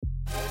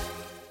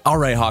All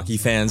right, hockey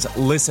fans,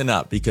 listen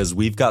up because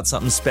we've got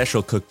something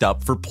special cooked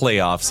up for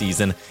playoff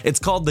season. It's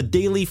called the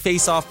Daily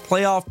Face-Off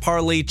Playoff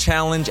Parlay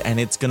Challenge, and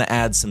it's going to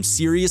add some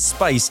serious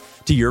spice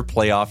to your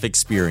playoff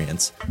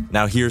experience.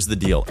 Now, here's the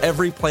deal.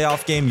 Every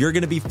playoff game, you're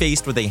going to be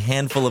faced with a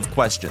handful of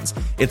questions.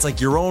 It's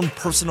like your own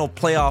personal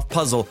playoff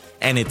puzzle,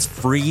 and it's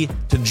free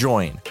to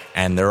join.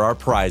 And there are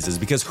prizes,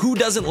 because who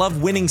doesn't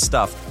love winning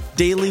stuff?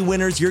 Daily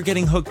winners, you're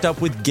getting hooked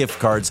up with gift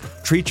cards.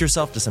 Treat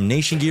yourself to some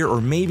Nation gear or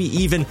maybe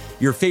even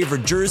your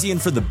favorite jersey.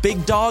 And for the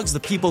big dogs, the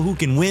people who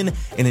can win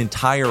an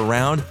entire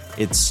round,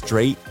 it's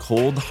straight,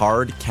 cold,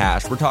 hard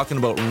cash. We're talking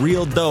about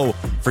real dough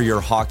for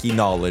your hockey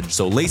knowledge.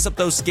 So lace up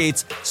those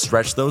skates,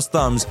 stretch those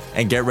thumbs,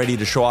 and get ready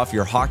to show off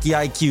your hockey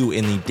IQ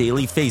in the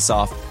Daily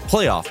Face-Off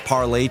Playoff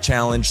Parlay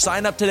Challenge.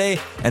 Sign up today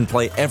and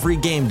play every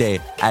game day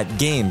at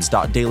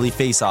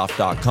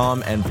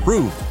games.dailyfaceoff.com and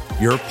prove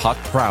your puck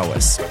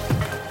prowess.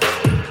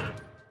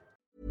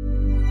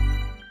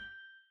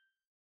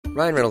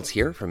 Ryan Reynolds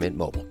here from Mint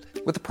Mobile.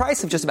 With the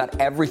price of just about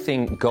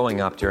everything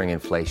going up during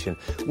inflation,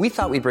 we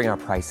thought we'd bring our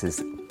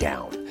prices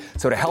down.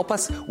 So to help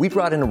us, we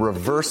brought in a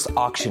reverse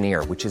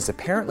auctioneer, which is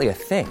apparently a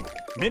thing.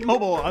 Mint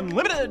Mobile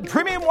Unlimited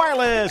Premium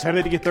Wireless. How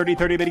to get 30,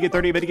 30, bit to get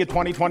 30, bit to get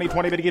 20, 20,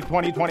 20, bit to get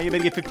 20, 20, bit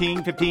to get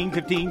 15, 15,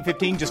 15,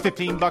 15, just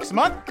 $15 a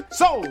month?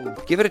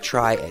 Sold! Give it a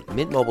try at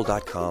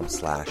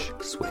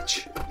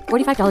mintmobile.com/switch.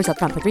 $45 up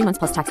front for 3 months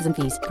plus taxes and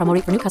fees. Promo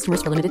rate for new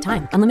customers for limited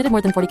time. Unlimited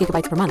more than 40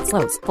 gigabytes per month.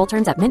 Slows full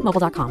terms at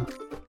mintmobile.com.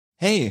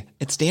 Hey,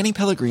 it's Danny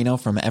Pellegrino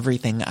from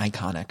Everything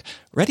Iconic.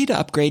 Ready to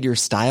upgrade your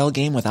style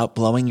game without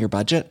blowing your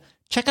budget?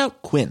 Check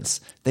out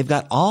Quince. They've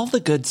got all the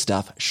good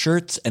stuff,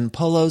 shirts and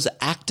polos,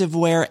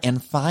 activewear,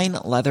 and fine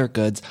leather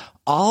goods,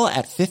 all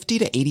at 50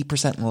 to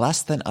 80%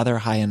 less than other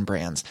high-end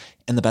brands.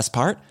 And the best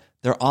part?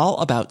 They're all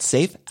about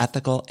safe,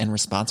 ethical, and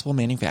responsible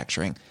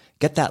manufacturing.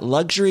 Get that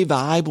luxury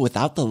vibe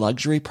without the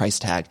luxury price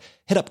tag.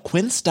 Hit up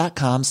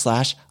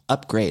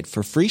quince.com/upgrade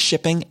for free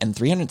shipping and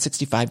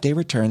 365-day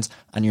returns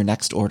on your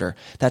next order.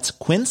 That's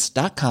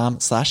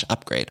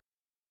quince.com/upgrade.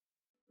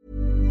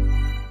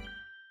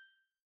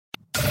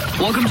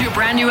 Welcome to a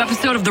brand new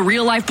episode of the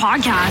Real Life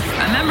Podcast,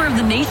 a member of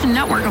the Nation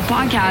Network of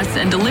podcasts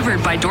and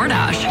delivered by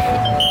DoorDash.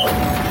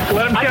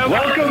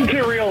 Welcome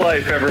to Real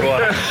Life,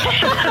 everyone.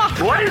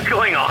 What is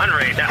going on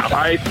right now?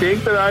 I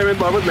think that I'm in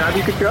love with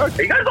Matthew Tkachuk.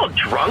 Are you guys all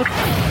drunk?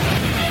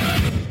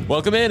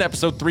 Welcome in,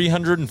 episode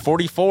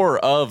 344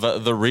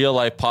 of the Real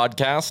Life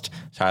Podcast.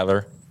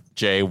 Tyler,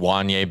 Jay,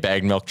 Wanye,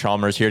 Bag Milk,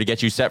 Chalmers here to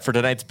get you set for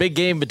tonight's big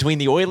game between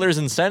the Oilers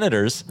and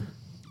Senators.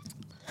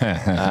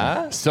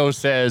 So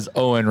says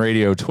Owen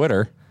Radio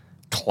Twitter.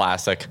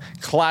 Classic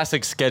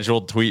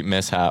scheduled tweet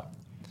mishap.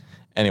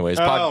 Anyways.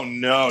 Oh,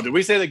 no. Did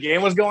we say the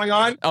game was going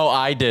on? Oh,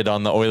 I did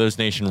on the Oilers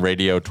Nation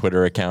Radio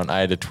Twitter account. I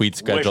had a tweet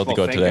scheduled to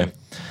go today.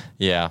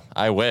 Yeah,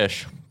 I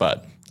wish,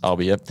 but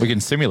albeit. We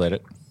can simulate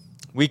it.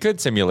 We could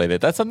simulate it.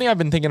 That's something I've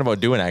been thinking about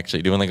doing,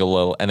 actually, doing like a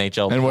little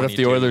NHL. And what if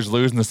the Oilers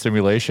lose in the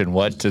simulation?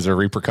 What? Is there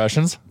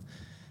repercussions?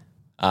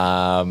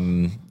 That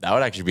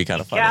would actually be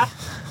kind of funny. Yeah.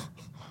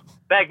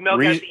 Bag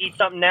Milk has to eat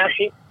something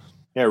nasty.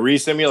 Yeah,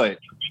 re-simulate.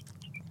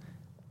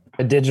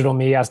 A digital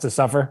me has to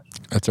suffer.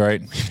 That's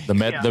right. The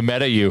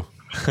meta you.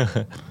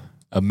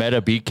 A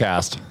meta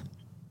beatcast.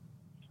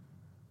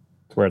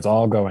 That's where it's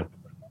all going.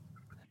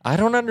 I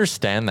don't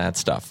understand that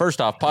stuff. First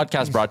off,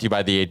 podcast brought to you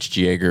by the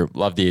HGA Group.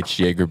 Love the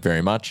HGA Group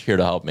very much. Here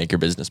to help make your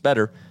business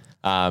better.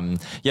 The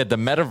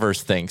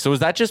metaverse thing. So is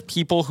that just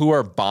people who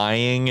are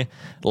buying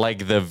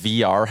like the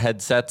VR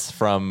headsets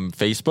from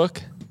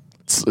Facebook?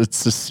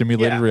 It's a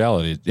simulated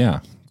reality.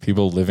 Yeah.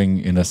 People living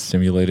in a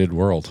simulated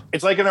world.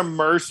 It's like an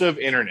immersive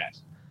internet.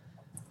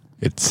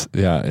 It's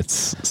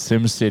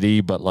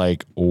SimCity, but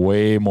like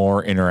way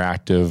more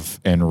interactive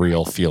and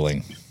real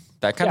feeling.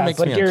 That kind of makes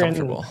me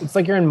uncomfortable. It's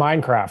like you're in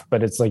Minecraft,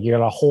 but it's like you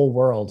got a whole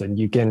world, and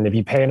you can, if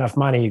you pay enough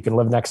money, you can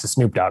live next to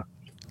Snoop Dogg.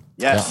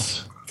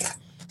 Yes. Yeah.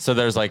 So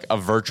there's like a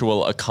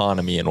virtual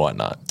economy and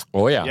whatnot.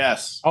 Oh yeah.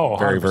 Yes. Oh, 100%.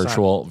 Very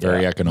virtual,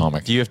 very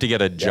economic. Do you have to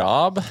get a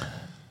job?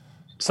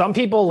 Some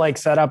people like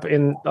set up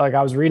in, like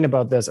I was reading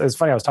about this. It's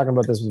funny. I was talking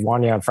about this with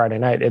Wanya on Friday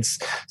night. It's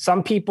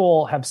some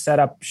people have set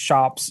up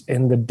shops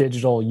in the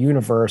digital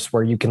universe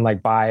where you can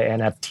like buy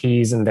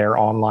NFTs in their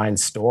online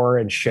store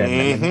and shit,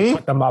 and then you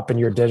put them up in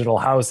your digital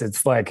house.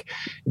 It's like,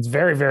 it's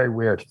very, very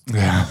weird.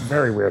 Yeah.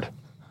 Very weird.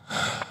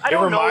 I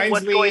don't know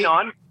what's going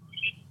on.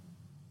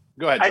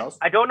 Go ahead, Charles.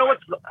 I don't know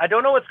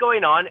what's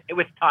going on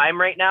with time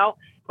right now,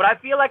 but I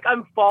feel like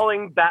I'm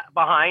falling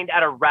behind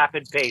at a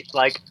rapid pace.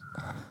 Like,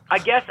 I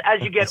guess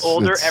as you get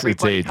older,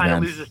 everybody kind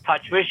of loses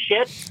touch with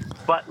shit.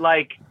 But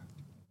like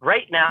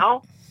right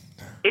now,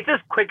 it's as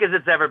quick as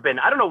it's ever been.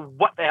 I don't know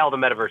what the hell the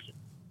metaverse is.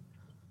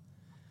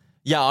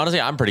 Yeah,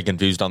 honestly, I'm pretty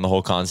confused on the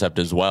whole concept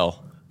as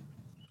well.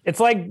 It's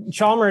like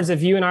Chalmers,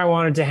 if you and I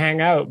wanted to hang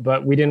out,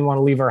 but we didn't want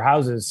to leave our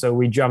houses. So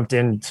we jumped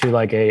into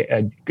like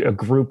a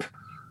group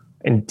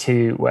and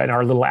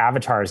our little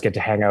avatars get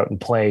to hang out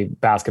and play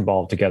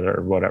basketball together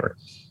or whatever.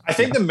 I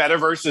think the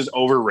metaverse is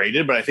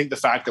overrated, but I think the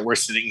fact that we're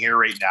sitting here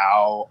right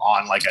now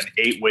on like an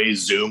 8-way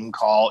Zoom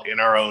call in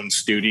our own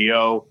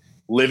studio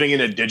living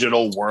in a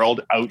digital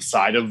world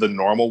outside of the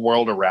normal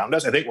world around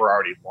us, I think we're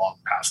already long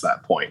past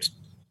that point.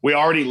 We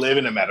already live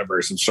in a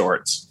metaverse of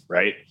sorts,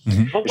 right?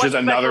 Which is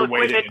another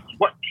way to...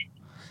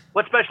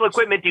 What special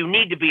equipment do you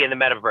need to be in the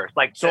metaverse?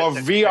 Like, so a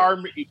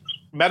VR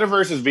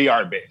metaverse is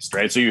VR based,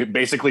 right? So you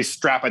basically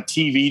strap a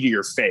TV to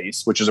your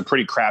face, which is a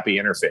pretty crappy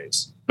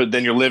interface. But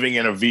then you're living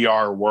in a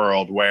VR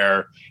world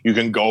where you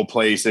can go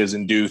places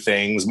and do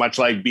things, much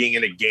like being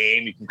in a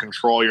game. You can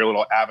control your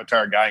little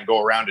avatar guy and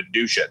go around and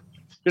do shit.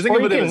 Just think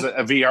of it as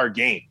a VR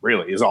game,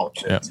 really, is all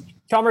it is. Yeah.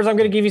 Chalmers, I'm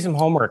going to give you some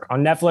homework.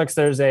 On Netflix,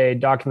 there's a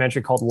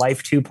documentary called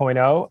Life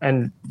 2.0,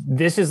 and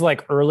this is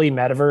like early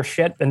metaverse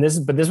shit. And this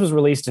was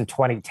released in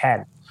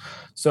 2010.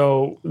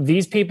 So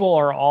these people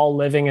are all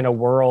living in a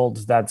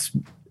world that's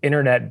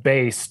internet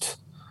based.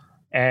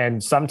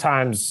 And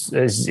sometimes,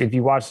 if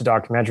you watch the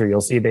documentary,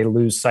 you'll see they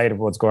lose sight of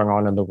what's going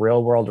on in the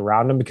real world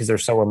around them because they're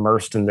so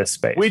immersed in this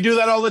space. We do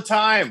that all the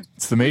time.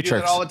 It's the Matrix. We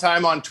do that all the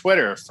time on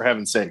Twitter, for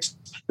heaven's sakes.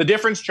 The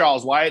difference,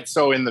 Charles, why it's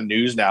so in the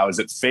news now is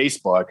that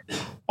Facebook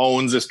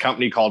owns this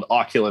company called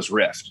Oculus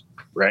Rift,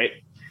 right?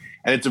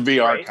 And it's a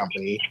VR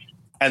company.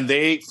 And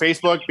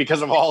Facebook,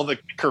 because of all the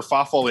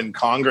kerfuffle in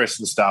Congress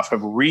and stuff,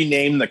 have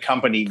renamed the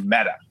company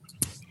Meta.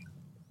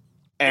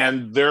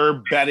 And they're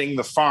betting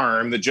the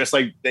farm that just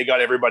like they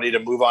got everybody to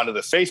move onto the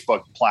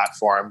Facebook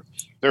platform,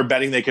 they're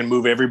betting they can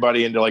move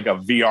everybody into like a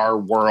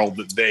VR world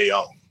that they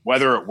own.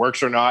 Whether it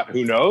works or not,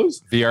 who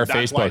knows? VR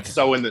That's Facebook. Why it's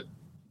so in the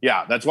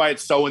that's why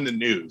it's so in the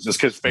news. It's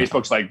because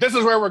Facebook's like, this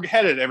is where we're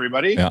headed,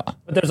 everybody. Yeah.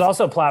 But there's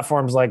also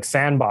platforms like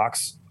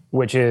Sandbox,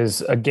 which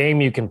is a game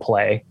you can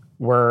play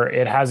where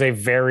it has a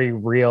very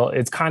real,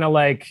 it's kind of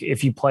like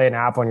if you play an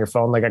app on your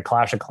phone, like a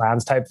Clash of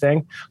Clans type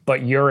thing,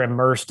 but you're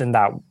immersed in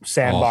that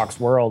Sandbox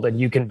world and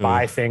you can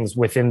buy things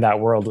within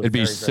that world. It'd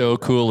be so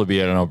cool to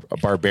be a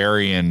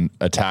barbarian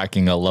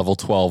attacking a level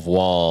 12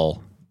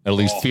 wall, at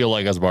least feel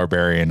like as a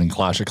barbarian in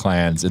Clash of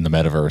Clans in the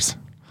metaverse.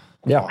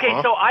 Yeah.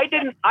 Okay, so I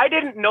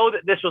didn't know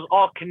that this was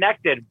all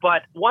connected,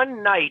 but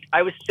one night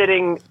I was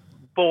sitting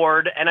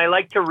bored and I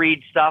like to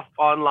read stuff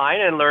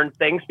online and learn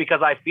things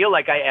because I feel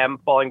like I am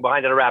falling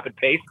behind at a rapid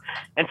pace.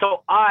 And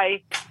so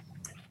I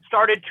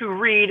started to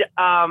read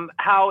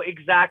how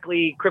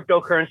exactly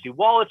cryptocurrency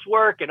wallets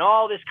work and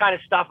all this kind of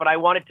stuff, and I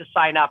wanted to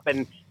sign up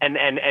and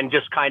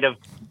just kind of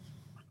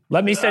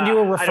let me send you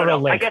a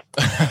referral link.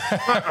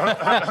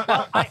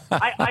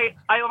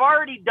 I've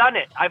already done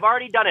it.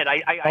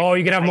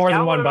 You can have more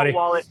than one, buddy.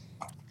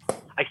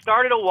 I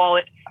started a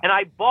wallet and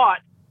I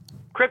bought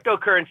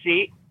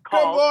cryptocurrency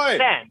called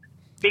Sand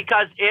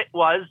because it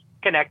was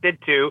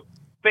connected to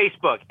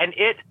Facebook. And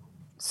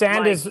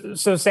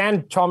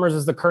Sand, Chalmers,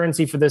 is the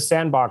currency for this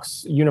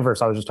Sandbox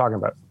universe I was just talking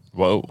about.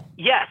 Whoa.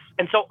 Yes.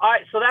 And so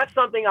that's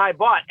something I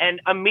bought.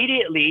 And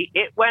immediately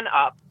it went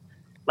up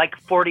like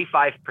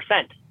 45%.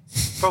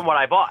 From what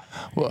I bought.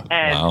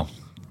 And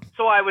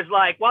so I was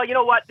like, well, you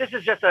know what? This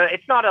is just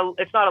it's not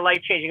a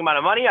life-changing amount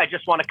of money. I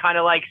just want to kind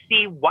of like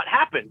see what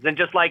happens and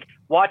just like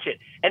watch it.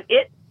 And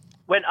it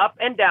went up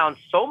and down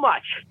so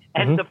much.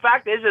 And the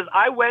fact is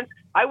I went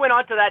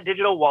onto that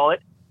digital wallet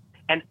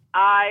and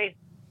I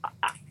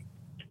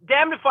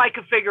damned if I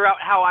could figure out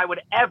how I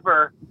would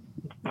ever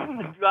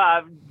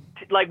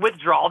like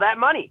withdraw that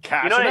money.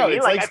 Cash you know what out. I mean?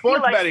 It's like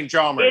sports betting,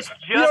 Chalmers.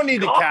 You don't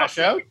need to cash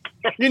out.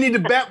 You need to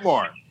bet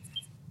more.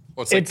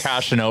 Well, it's like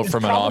cashing out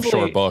from an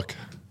offshore book.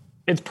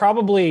 It's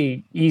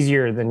probably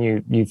easier than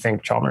you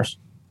think, Chalmers.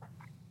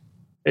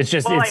 It's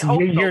just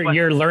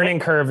your learning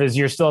curve is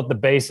you're still at the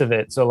base of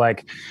it. So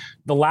like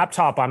the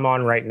laptop I'm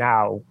on right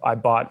now, I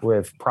bought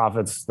with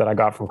profits that I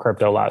got from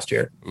crypto last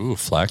year. Ooh,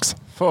 flex.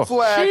 Oh.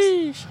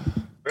 Flex.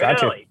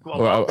 Really?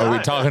 Well, are we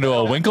talking to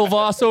a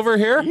Winklevoss over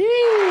here?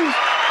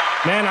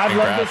 Man, I've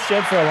loved this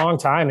shit for a long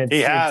time.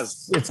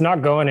 It's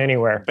not going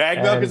anywhere.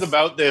 Bag Milk is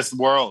about this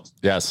world.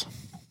 Yes.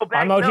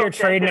 I'm out here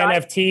trading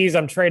NFTs.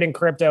 I'm trading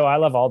crypto. I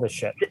love all this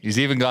shit. He's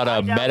even got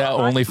a Meta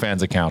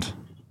OnlyFans account.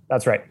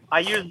 That's right.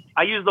 I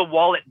use the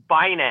wallet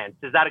Binance.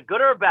 Is that a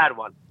good or a bad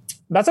one?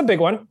 That's a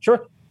big one.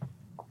 Sure.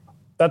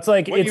 That's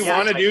like what you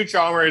want to do,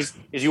 Chalmers,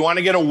 is you want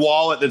to get a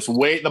wallet that's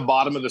way at the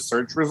bottom of the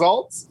search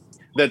results.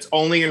 That's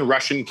only in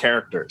Russian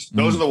characters.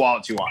 Those are the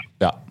wallets you want.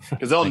 Yeah,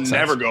 because they'll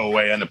never go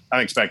away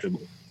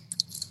unexpectedly.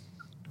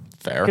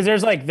 Fair. Because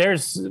there's like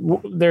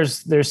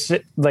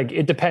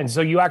it depends.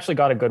 So you actually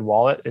got a good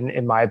wallet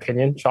in my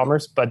opinion,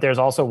 Chalmers. But there's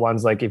also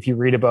ones like if you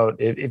read about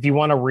if you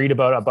want to read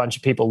about a bunch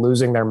of people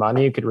losing their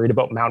money, you could read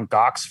about Mt.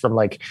 Gox from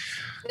like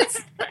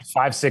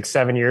 5, 6,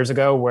 7 years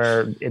ago,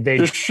 where they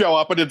just show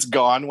up and it's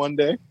gone one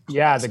day.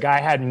 Yeah, the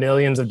guy had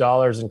millions of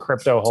dollars in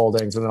crypto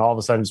holdings, and then all of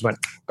a sudden just went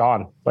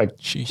gone, like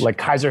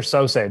Kaiser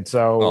Sose.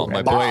 So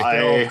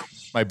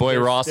my boy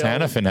Ross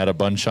Hannafin had a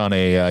bunch on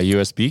a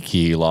USB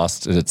key. He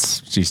lost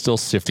it. She's still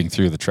sifting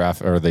through the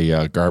traffic or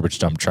the garbage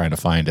dump trying to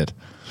find it.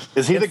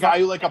 Is he the guy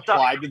who like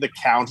applied to the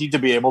county to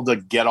be able to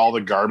get all the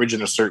garbage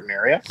in a certain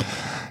area?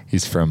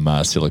 He's from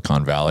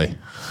Silicon Valley.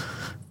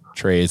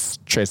 Tres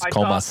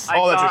Comas.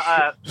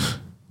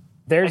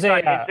 There's an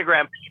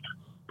Instagram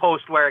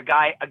post where a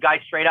guy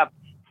straight up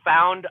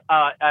found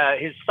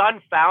his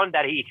son found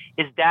that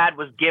his dad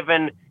was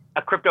given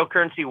a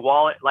cryptocurrency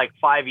wallet like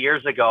 5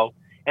 years ago,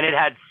 and it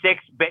had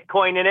 6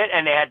 Bitcoin in it,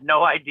 and they had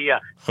no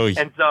idea. Oy.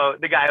 And so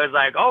the guy was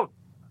like, "Oh,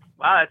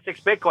 wow, that's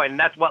 6 Bitcoin, and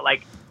that's what,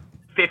 like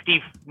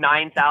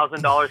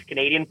 $59,000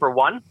 Canadian for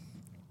one."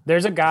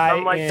 There's a guy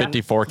Something like in, that.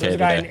 54K there's a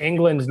guy in today.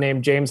 England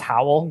named James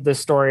Howell. This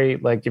story,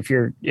 like if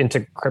you're into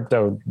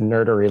crypto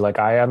nerdery, like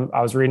I am,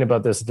 I was reading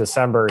about this in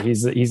December.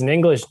 He's an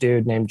English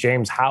dude named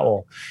James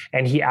Howell,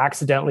 and he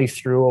accidentally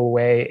threw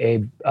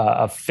away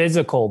a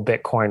physical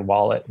Bitcoin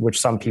wallet, which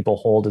some people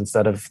hold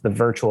instead of the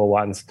virtual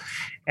ones.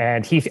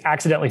 And he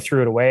accidentally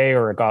threw it away,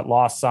 or it got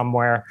lost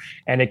somewhere,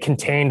 and it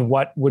contained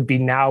what would be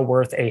now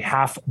worth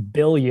 $500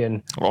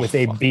 million with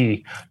a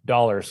B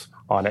dollars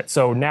on it.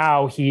 So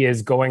now he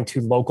is going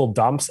to local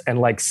dumps and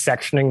like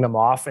sectioning them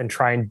off and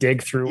try and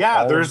dig through.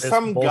 Yeah, all there's of this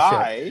some bullshit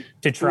guy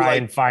to try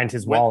and find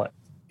his wallet.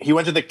 He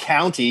went to the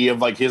county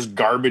of like his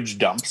garbage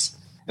dumps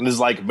and has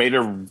like made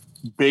a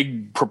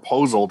big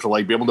proposal to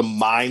like be able to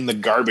mine the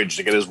garbage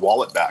to get his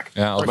wallet back.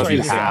 Yeah, Or sorry,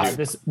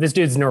 this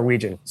dude's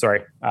Norwegian.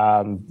 Sorry.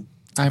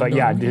 But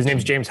yeah, his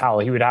name's James Howell.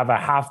 He would have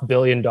 $500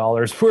 million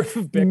worth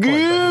of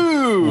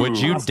Bitcoin. Would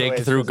you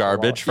dig through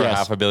garbage for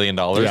 $500 million?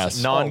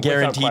 Yes.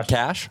 Non-guaranteed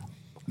cash?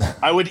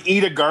 I would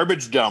eat a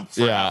garbage dump.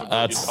 For Yeah,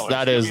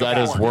 that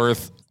is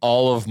worth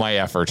all of my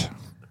effort.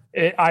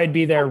 I'd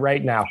be there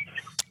right now.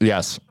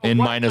 Yes, in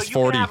minus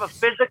 40. You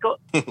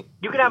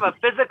can have a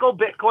physical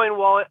Bitcoin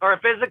wallet, or a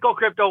physical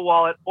crypto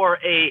wallet, or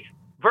a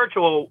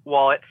virtual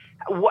wallet.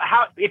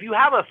 How if you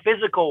have a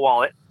physical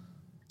wallet?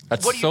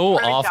 That's what do you so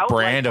print out,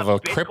 off-brand like, of a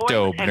Bitcoin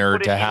crypto and nerd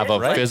put it to in have it? a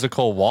Right.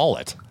 physical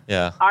wallet.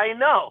 Yeah, I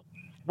know.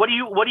 What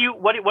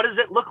does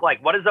it look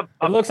like? What is a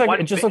It looks like one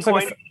it just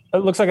Bitcoin?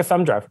 looks like a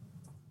thumb drive.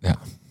 Yeah.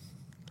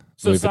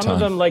 So Louis some Vuitton. of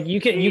them, like you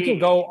can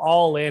go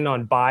all in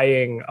on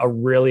buying a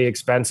really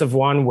expensive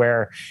one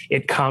where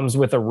it comes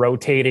with a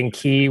rotating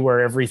key,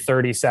 where every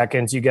 30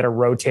 seconds you get a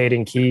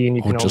rotating key, and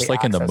you can just only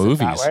like in the access it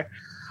that movies. way.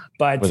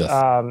 But With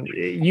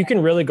you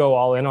can really go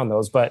all in on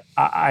those. But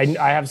I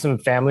have some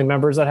family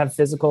members that have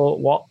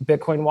physical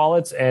Bitcoin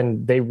wallets,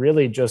 and they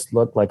really just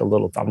look like a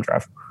little thumb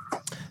drive.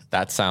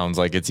 that sounds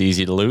like it's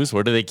easy to lose.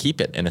 Where do they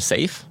keep it? In a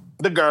safe?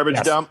 The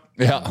garbage dump.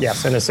 Yeah.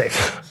 Yes, in a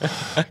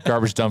safe.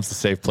 Garbage dump's a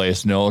safe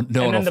place. No one And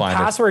then will the find it.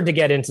 password to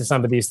get into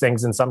some of these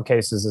things in some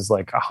cases is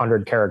like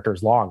 100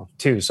 characters long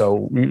too.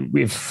 So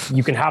if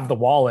you can have the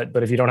wallet,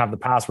 but if you don't have the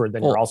password,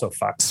 then you're also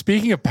fucked.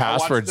 Speaking of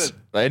passwords,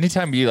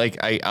 anytime you like,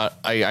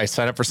 I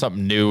sign up for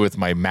something new with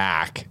my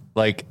Mac,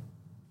 like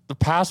the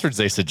passwords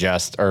they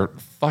suggest are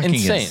fucking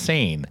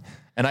insane.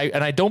 And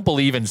I don't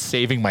believe in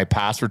saving my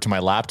password to my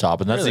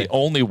laptop, and that's Really? the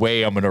only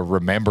way I'm going to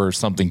remember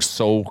something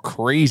so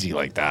crazy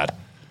like that.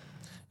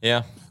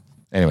 Yeah.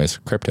 Anyways,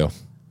 crypto.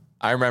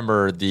 I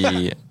remember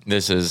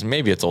this is,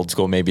 maybe it's old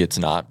school, maybe it's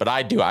not, but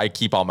I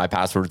keep all my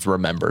passwords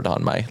remembered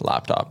on my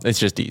laptop. It's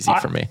just easy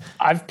for me.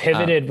 I've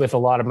pivoted with a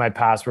lot of my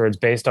passwords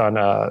based on,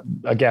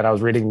 again, I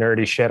was reading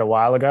nerdy shit a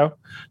while ago.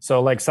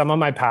 So like some of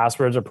my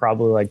passwords are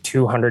probably like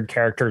 200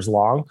 characters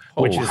long,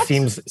 which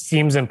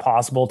seems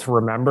impossible to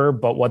remember.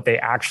 But what they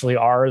actually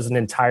are is an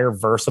entire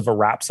verse of a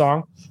rap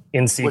song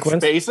in sequence.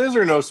 With spaces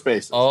or no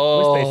spaces?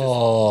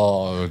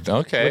 Oh,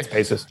 okay. With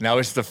spaces. Now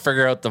it's to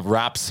figure out the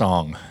rap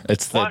song.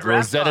 It's the What rap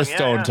Rosetta song? Yeah,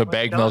 Stone yeah. to What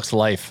Bag song? Milk's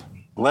life.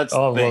 Let's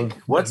Oh, well, think.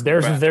 What's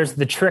there's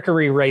the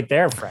trickery right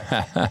there,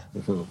 Fred.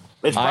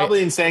 It's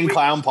probably Insane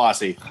Clown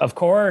Posse. Of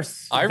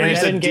course.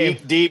 It's a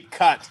deep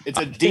cut. It's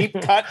a deep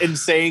cut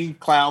Insane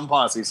Clown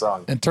Posse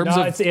song. In terms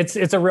No, of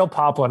it's a real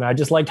pop one. I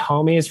just liked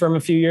Homies from a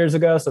few years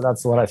ago, so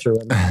that's what I threw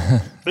in.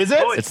 Is it?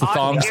 It's the Hot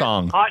thong in Here-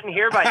 song. Hot in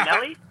Here by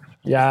Nelly.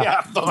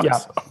 Yeah. Yeah,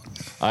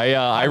 I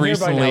I'm here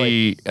by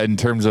recently, in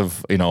terms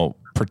of,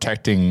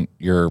 protecting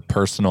your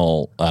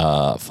personal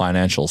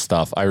financial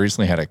stuff, I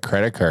recently had a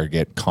credit card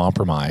get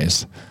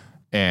compromised,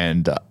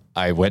 and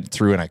I went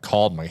through and I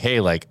called my, hey,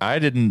 like I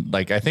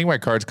think my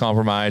card's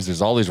compromised.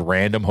 There's all these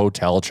random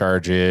hotel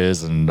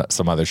charges and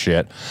some other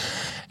shit.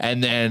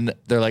 And then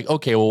they're like,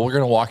 okay, well, we're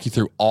going to walk you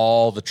through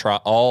all the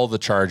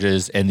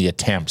charges and the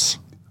attempts.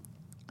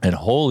 And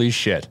holy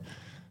shit,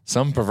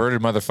 some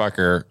perverted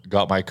motherfucker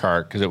got my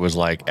card because it was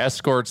like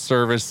escort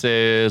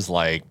services,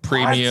 like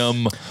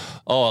premium.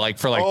 Oh, like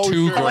for like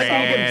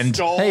 $2,000.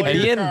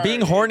 Hey,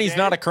 being horny is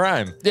not a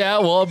crime. Yeah,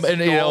 well, and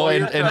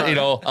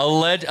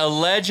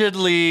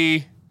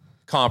allegedly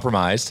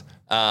compromised.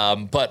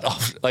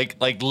 But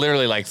like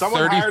literally like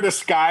Someone 30 hired a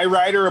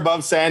skyrider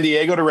above San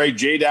Diego to write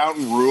Jay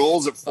Downton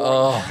rules at 4.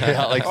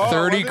 yeah, like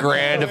 30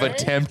 grand of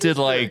attempted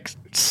like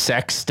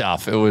sex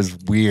stuff. It was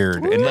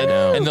weird. And then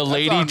and the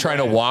lady trying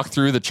to walk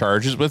through the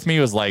charges with me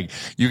was like,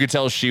 you could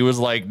tell she was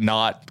like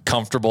not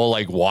comfortable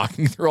like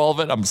walking through all of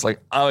it. I'm just like,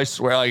 oh, I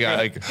swear, like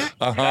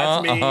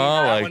That's me.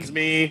 That one's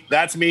me.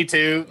 That's me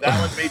too. That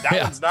one's me.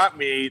 That one's not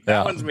me.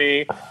 That one's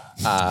me.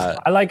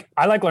 I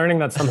like learning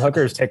that some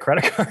hookers take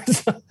credit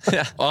cards.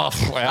 Oh,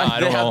 well, I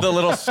They don't have know. the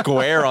little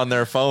square on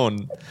their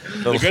phone.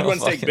 The good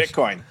ones take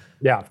Bitcoin.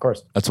 Yeah, of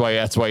course. That's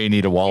why you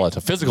need a wallet.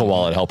 A physical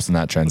wallet helps in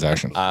that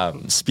transaction.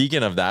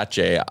 Speaking of that,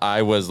 Jay,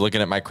 I was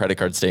looking at my credit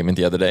card statement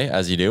the other day,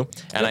 as you do,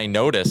 and I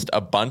noticed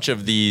a bunch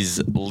of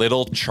these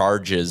little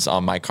charges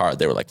on my card.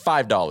 They were like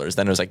 $5.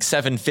 Then it was like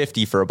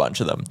 $7.50 for a bunch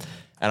of them.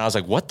 And I was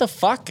like, what the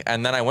fuck?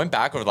 And then I went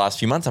back over the last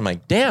few months. I'm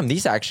like, damn,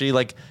 these actually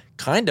like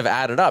kind of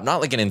added up. Not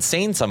like an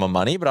insane sum of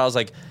money, but I was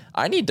like,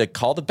 I need to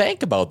call the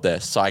bank about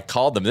this. So I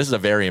called them. This is a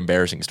very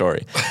embarrassing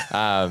story.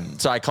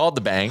 So I called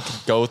the bank,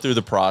 go through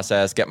the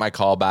process, get my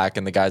call back.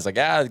 And the guy's like,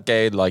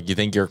 okay, like, you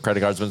think your credit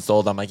card's been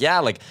sold? I'm like, yeah,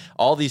 like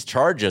all these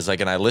charges, like,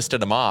 and I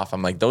listed them off.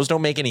 I'm like, those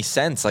don't make any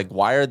sense. Like,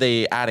 why are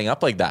they adding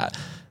up like that?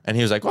 And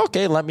he was like,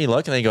 okay, let me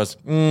look. And then he goes,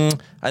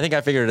 I think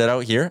I figured it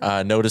out here,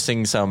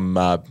 noticing some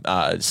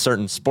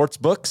certain sports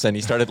books. And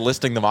he started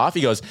listing them off. He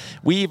goes,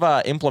 we've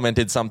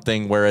implemented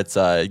something where it's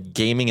a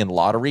gaming and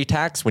lottery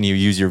tax when you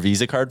use your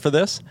Visa card for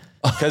this.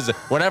 Because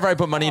whenever I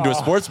put money into a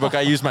sports book,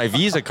 I use my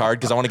Visa card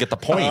because I want to get the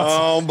points.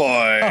 Oh,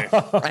 boy.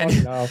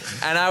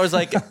 And I was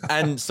like,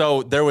 and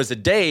so there was a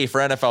day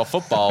for NFL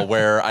football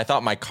where I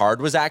thought my card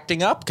was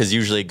acting up because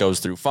usually it goes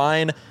through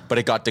fine, but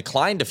it got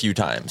declined a few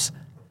times.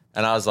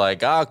 And I was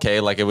like,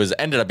 okay, like it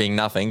ended up being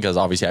nothing because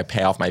obviously I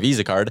pay off my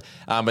Visa card.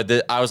 But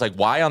I was like,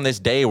 why on this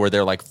day were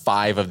there like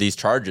 5 of these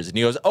charges? And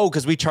he goes, oh,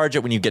 because we charge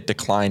it when you get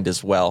declined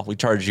as well. We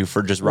charge you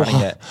for just running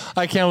it.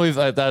 I can't believe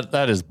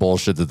that is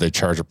bullshit that they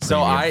charge a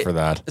premium for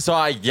that.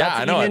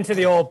 I know. Into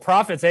the old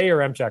profits,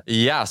 ARM check.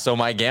 Yeah, so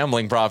my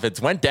gambling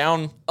profits went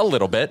down a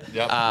little bit.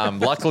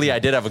 Yep. Luckily, I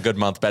did have a good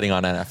month betting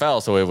on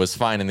NFL, so it was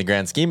fine in the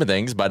grand scheme of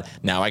things. But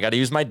now I got to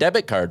use my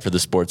debit card for the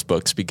sports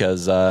books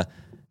because...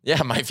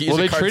 yeah, my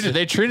Visa card.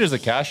 They treat it as a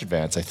cash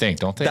advance, I think,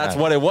 don't they? That's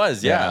what it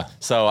was, yeah.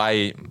 So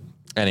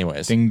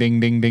anyways. Ding, ding,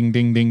 ding, ding,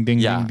 ding, ding, ding,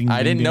 yeah, ding,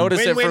 I didn't ding, notice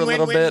ding. it for a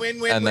little bit.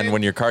 And then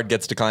when your card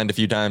gets declined a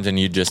few times and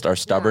you just are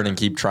stubborn and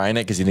keep trying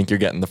it because you think you're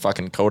getting the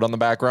fucking code on the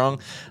back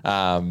wrong,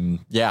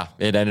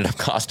 it ended up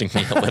costing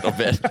me a little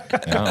bit.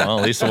 Yeah, well,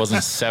 at least it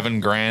wasn't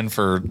 $7,000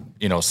 for,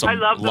 some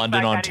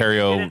London,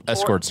 Ontario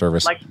escort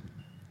service.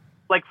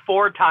 Like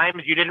 4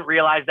 times you didn't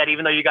realize that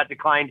even though you got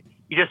declined,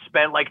 you just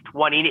spent like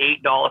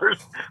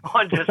 $28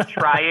 on just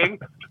trying.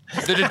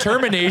 The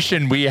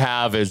determination we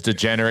have as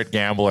degenerate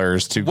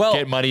gamblers to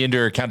get money into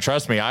your account.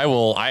 Trust me,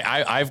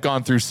 I've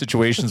gone through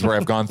situations where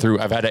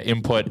I've had to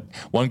input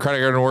one credit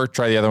card to work,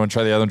 try the other one,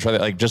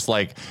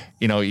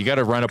 you got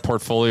to run a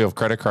portfolio of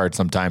credit cards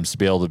sometimes to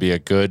be able to be a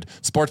good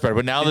sports bettor.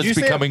 But now that's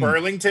becoming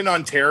Burlington,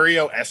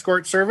 Ontario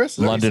escort service.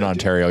 London,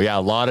 Ontario. Yeah,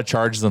 a lot of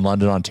charges in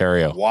London,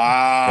 Ontario.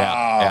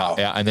 Wow.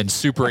 Yeah. And then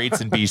Super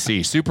 8s in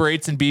BC. Super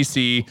 8s in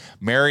BC,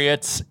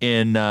 Marriott's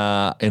in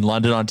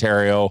London,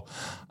 Ontario.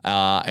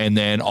 And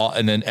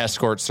then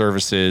escort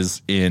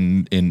services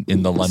in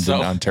the London,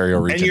 Ontario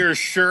region. And you're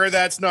sure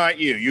that's not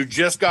you? You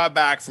just got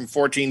back from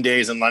 14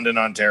 days in London,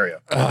 Ontario.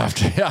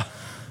 Yeah.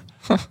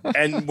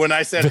 And when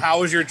I said,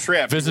 how was your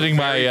trip? Visiting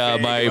my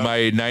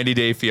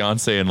 90-day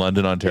fiance in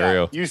London,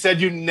 Ontario. Yeah. You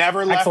said you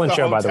never left the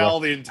hotel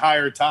the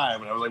entire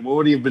time. And I was like, what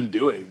would you have been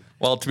doing?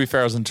 Well, to be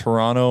fair, I was in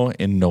Toronto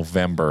in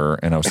November,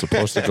 and I was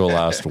supposed to go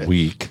last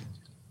week.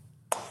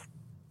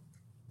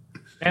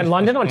 And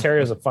London,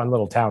 Ontario is a fun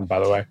little town, by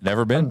the way.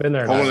 Never been. I've been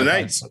there. Home of the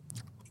Knights.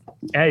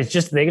 And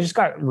they just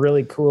got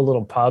really cool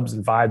little pubs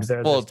and vibes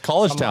there. Well, it's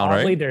college town,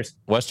 right? There's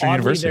Western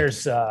University.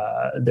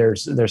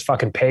 There's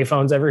fucking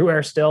payphones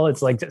everywhere still.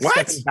 It's like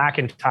stepping back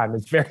in time.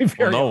 It's very,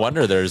 very. Well, no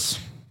wonder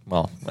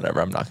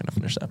whatever. I'm not going to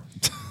finish that.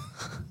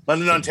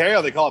 London,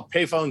 Ontario, they call it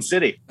Payphone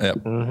City. Yep.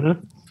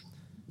 Mm-hmm.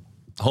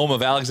 Home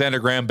of Alexander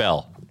Graham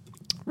Bell.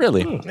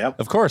 Really? Yep.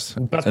 Of course.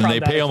 And they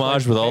pay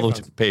homage with all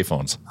the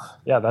payphones.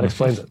 Yeah, that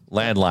explains it.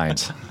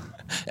 Landlines.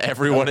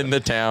 Everyone in the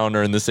town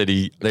or in the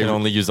city can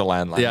only use a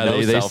landline. Yeah,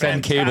 they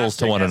send cables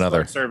to one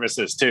another.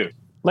 Services too.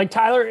 Like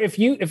Tyler,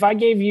 if I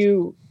gave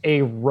you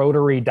a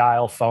rotary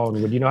dial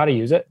phone, would you know how to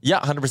use it? Yeah,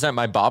 100%.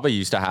 My baba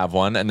used to have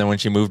one, and then when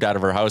she moved out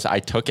of her house, I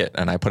took it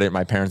and I put it in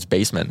my parents'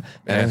 basement.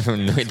 And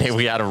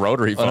we had a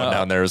rotary phone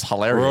down there. It was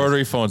hilarious.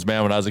 Rotary phones,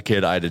 man. When I was a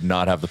kid, I did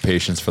not have the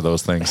patience for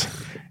those things.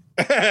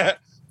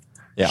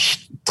 Yeah,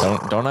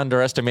 don't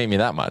underestimate me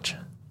that much.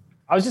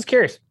 I was just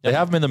curious. They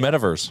have them in the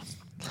metaverse.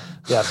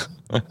 Yes.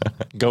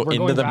 Go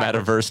into the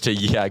metaverse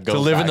to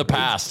live in the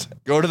past.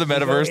 Go to the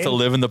metaverse to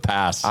live in the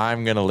past.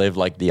 I'm gonna live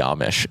like the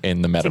Amish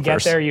in the metaverse. To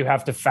get there, you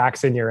have to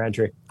fax in your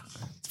entry.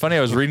 It's funny.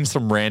 I was reading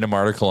some random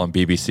article on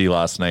BBC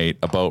last night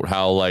about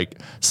how like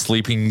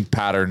sleeping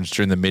patterns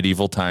during the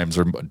medieval times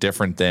are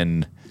different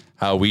than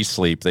how we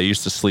sleep. They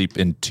used to sleep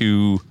in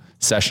 2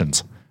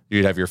 sessions.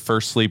 You'd have your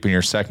first sleep and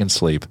your second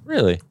sleep.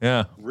 Really?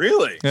 Yeah.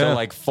 Really? So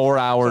like 4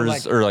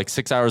 hours or like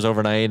 6 hours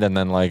overnight and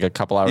then like a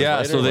couple hours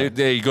later? So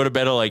you go to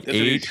bed at like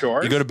 8.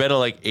 You go to bed at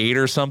like 8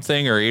 or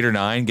something or 8 or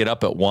 9, get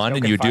up at 1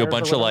 and you do a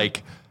bunch of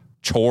like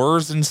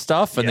chores and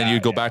stuff and then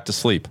you go back to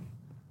sleep.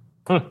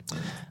 That's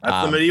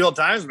the medieval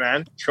times,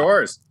 man.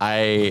 Chores.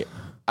 I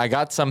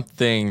got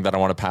something that I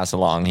want to pass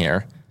along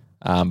here.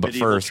 But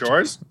medieval first,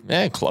 chores?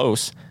 Yeah,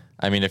 close.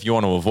 I mean, if you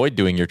want to avoid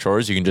doing your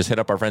chores, you can just hit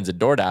up our friends at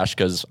DoorDash,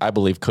 because I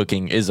believe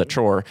cooking is a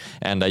chore,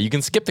 and you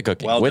can skip the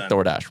cooking with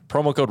DoorDash.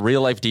 Promo code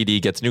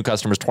RealLifeDD gets new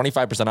customers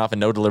 25% off and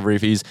no delivery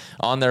fees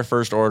on their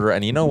first order.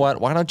 And you know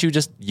what? Why don't you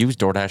just use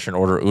DoorDash and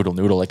order Oodle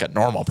Noodle like a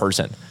normal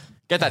person?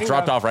 Get that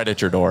dropped off right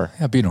at your door.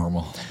 Yeah, be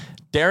normal.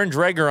 Darren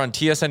Dreger on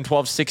TSN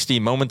 1260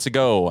 moments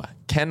ago.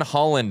 Ken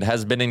Holland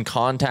has been in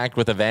contact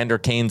with Evander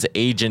Kane's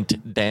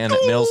agent, Dan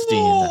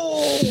Milstein.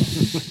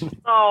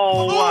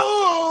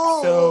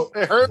 So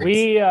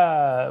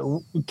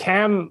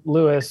Cam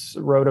Lewis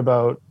wrote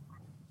about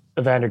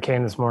Evander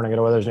Kane this morning at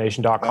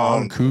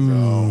OilersNation.com.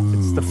 Cool.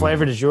 It's the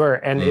flavor du jour.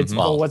 And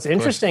what's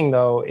interesting,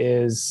 though,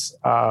 is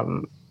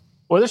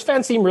Oilers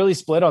fans seem really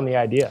split on the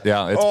idea.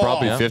 Yeah, it's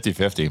probably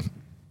 50-50.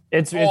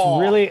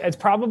 It's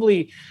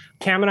probably...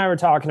 Cam and I were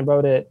talking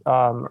about it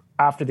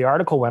after the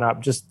article went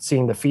up, just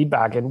seeing the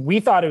feedback, and we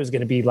thought it was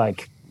going to be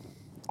like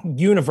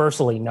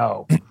universally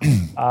no,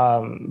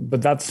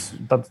 but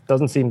that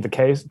doesn't seem the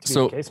case.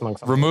 So the case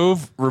amongst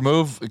remove.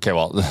 Okay,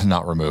 well,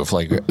 not remove,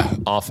 like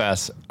off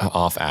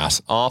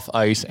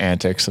ice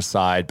antics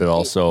aside, but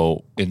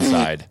also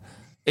inside.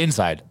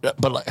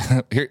 But like,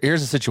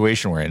 here's the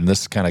situation we're in.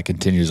 This kind of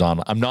continues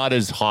on. I'm not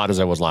as hot as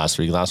I was last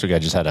week. Last week I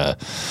just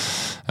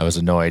I was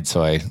annoyed,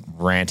 so I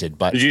ranted.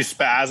 But did you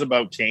spaz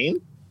about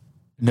Kane?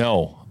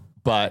 No,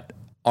 but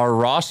our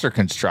roster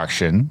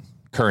construction,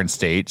 current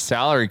state,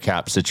 salary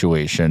cap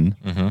situation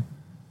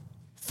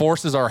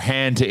forces our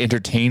hand to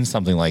entertain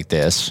something like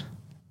this,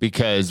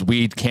 because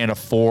we can't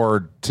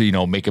afford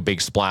to, make a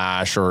big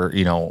splash, or,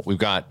 we've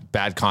got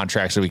bad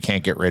contracts that we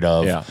can't get rid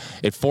of. Yeah.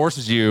 It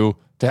forces you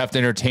to have to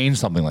entertain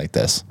something like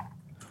this.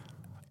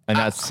 And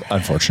that's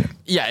unfortunate.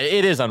 Yeah,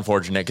 it is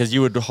unfortunate, because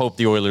you would hope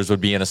the Oilers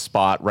would be in a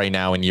spot right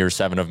now in year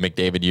 7 of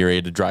McDavid, year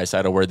 8 of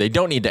Draisaitl, where they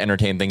don't need to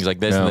entertain things like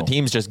this. No. And the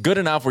team's just good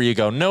enough where you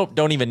go, nope,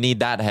 don't even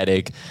need that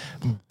headache.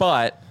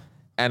 But,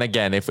 and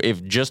again, if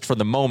just for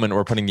the moment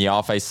we're putting the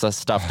off-ice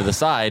stuff to the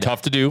side.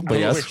 Tough to do, but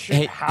yes.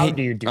 How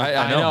do you do that?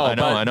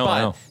 I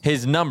know.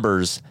 His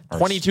numbers,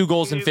 22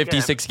 goals in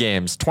 56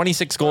 games,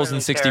 26 goals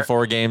in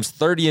 64 games,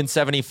 30 in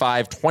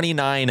 75,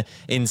 29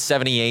 in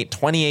 78,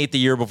 28 the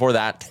year before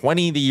that,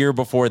 20 the year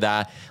before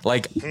that.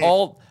 Like,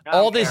 all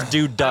this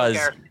dude does.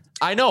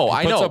 I know.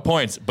 Puts up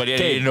points, but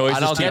he annoys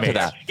his teammates.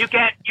 Get to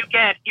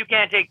that. You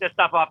can't take this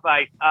stuff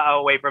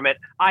away from it.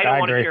 I don't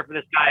want to cheer for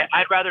this guy.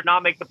 I'd rather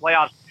not make the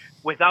playoffs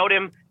without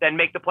him than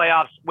make the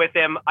playoffs with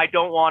him. I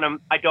don't want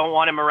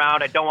him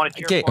around. I don't want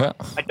to cheer for him.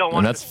 I don't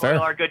want to spoil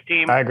our good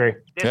team. I agree.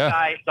 This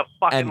guy is a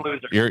fucking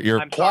loser.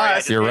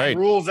 You're right.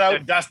 Rules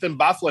out Dustin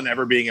Byfuglien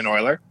ever being an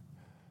Oiler.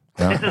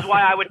 Yeah. This is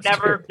why I would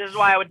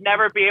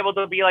never be able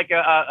to be like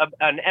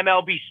an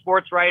MLB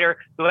sports writer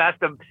who has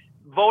to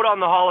vote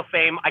on the Hall of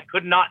Fame. I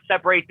could not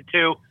separate the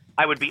two.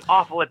 I would be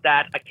awful at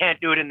that. I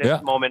can't do it in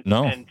this moment.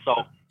 No. And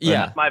so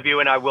that's my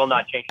view, and I will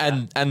not change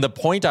that. And the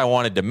point I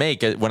wanted to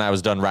make when I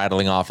was done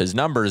rattling off his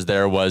numbers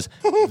there was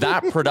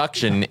that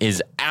production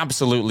is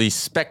absolutely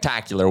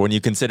spectacular when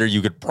you consider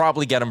you could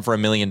probably get him for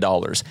 $1 million.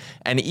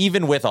 And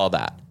even with all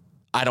that,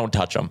 I don't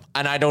touch him,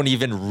 and I don't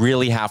even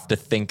really have to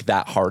think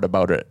that hard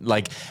about it.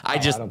 Like, I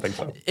don't think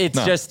so. It's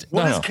just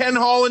what is Ken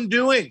Holland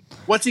doing?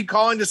 What's he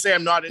calling to say?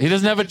 I'm not. He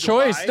doesn't have a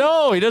choice.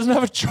 No, he doesn't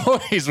have a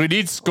choice. We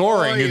need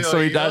scoring, and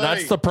so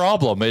that's the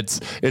problem.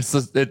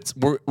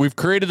 We've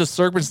created a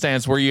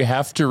circumstance where you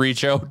have to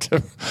reach out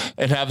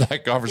and have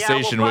that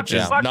conversation, which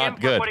is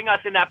not good. Putting us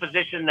in that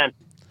position, then.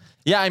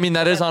 Yeah, I mean,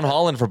 that is on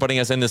Holland for putting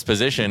us in this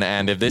position.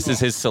 And if this is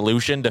his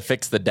solution to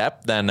fix the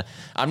depth, then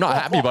I'm not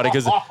happy about it,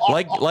 because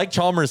like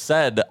Chalmers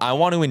said, I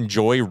want to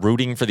enjoy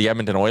rooting for the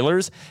Edmonton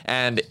Oilers.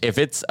 And if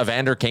it's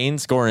Evander Kane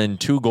scoring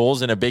 2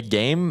 goals in a big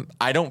game,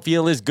 I don't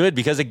feel as good,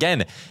 because,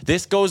 again,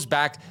 this goes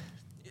back.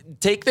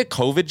 Take the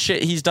COVID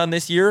shit he's done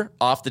this year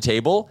off the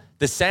table.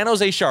 The San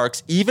Jose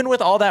Sharks, even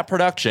with all that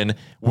production,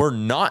 were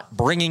not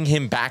bringing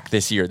him back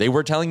this year. They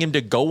were telling him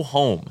to go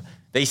home.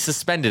 They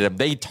suspended him.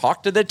 They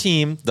talked to the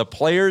team, the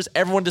players,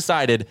 everyone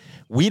decided,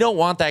 we don't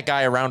want that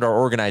guy around our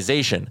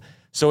organization.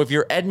 So if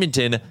you're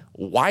Edmonton,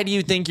 why do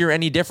you think you're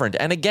any different?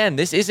 And again,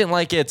 this isn't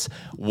like it's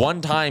one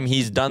time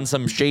he's done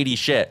some shady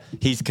shit.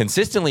 He's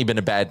consistently been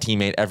a bad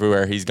teammate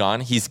everywhere he's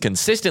gone. He's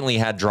consistently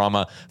had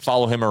drama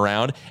follow him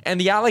around. And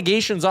the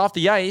allegations off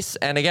the ice,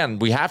 and again,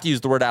 we have to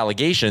use the word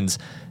allegations,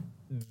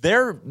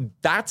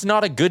 that's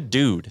not a good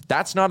dude.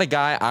 That's not a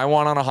guy I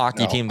want on a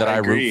hockey team that I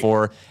root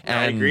for.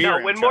 And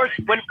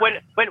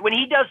when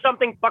he does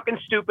something fucking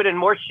stupid and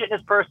more shit in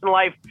his personal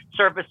life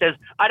surfaces,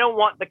 I don't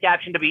want the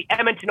caption to be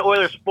Edmonton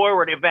Oilers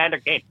forward Evander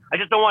Kane. I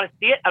just don't want to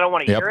see it. I don't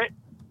want to hear it,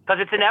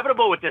 because it's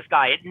inevitable with this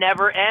guy. It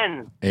never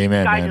ends.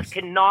 Amen. This guy just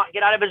cannot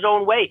get out of his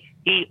own way.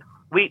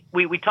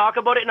 We talk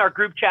about it in our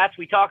group chats.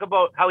 We talk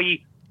about how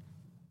he,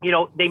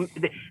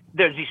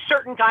 there's these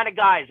certain kind of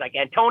guys like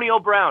Antonio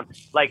Brown,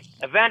 like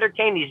Evander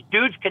Kane. These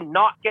dudes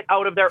cannot get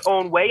out of their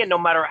own way, and no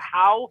matter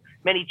how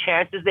many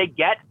chances they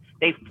get,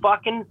 they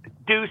fucking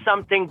do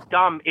something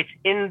dumb. It's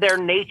in their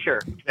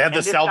nature. They have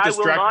the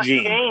self-destruct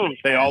gene.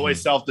 They always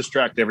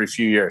self-destruct every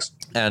few years.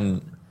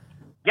 And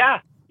yeah,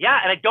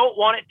 and I don't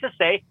want it to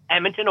say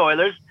Edmonton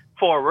Oilers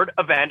forward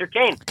Evander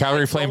Kane.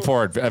 Calgary Flame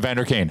forward,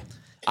 Evander Kane.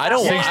 I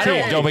don't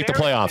make the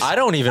playoffs. I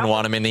don't even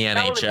want him in the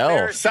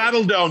NHL.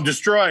 Saddle Dome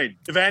destroyed.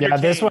 Evander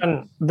Kane.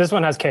 this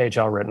one has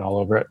KHL written all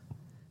over it.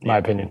 My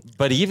opinion.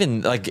 But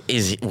even like,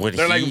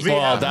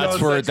 well,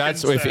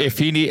 that's if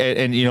he need,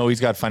 and you know, he's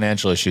got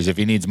financial issues. If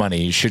he needs money,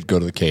 he should go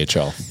to the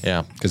KHL.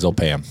 Yeah, because they'll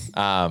pay him.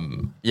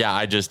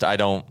 I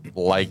don't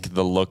like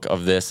the look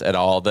of this at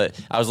all. That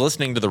I was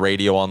listening to the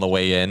radio on the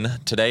way in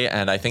today,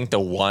 and I think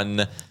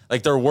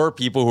there were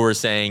people who were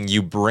saying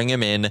you bring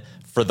him in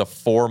for the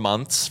 4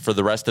 months for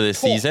the rest of the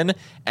season,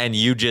 and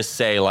you just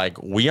say,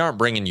 like, we aren't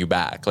bringing you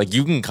back. Like,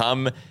 you can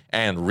come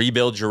and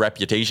rebuild your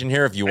reputation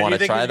here if you want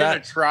to try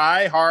that.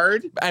 Try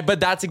hard. But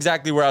that's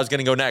exactly where I was going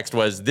to go next.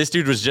 Was this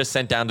dude was just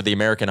sent down to the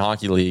American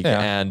Hockey League,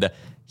 and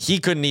he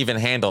couldn't even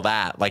handle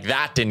that. Like,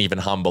 that didn't even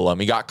humble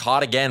him. He got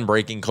caught again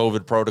breaking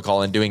COVID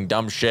protocol and doing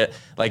dumb shit,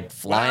 like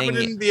flying. What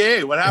happened in the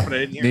NBA? What happened? I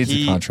didn't hear. Needs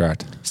a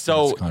contract.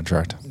 So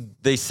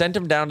they sent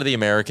him down to the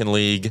American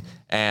League,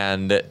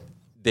 and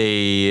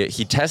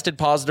he tested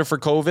positive for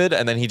COVID,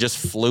 and then he just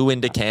flew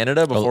into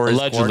Canada before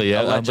allegedly. his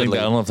allegedly.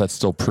 I don't know if that's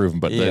still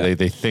proven, but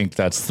they think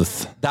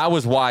that's that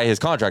was why his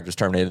contract was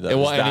terminated.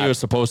 And he was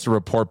supposed to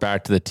report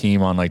back to the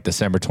team on like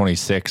December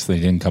 26th. They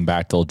didn't come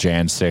back till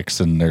Jan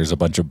 6th, and there's a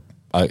bunch of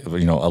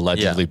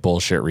allegedly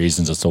bullshit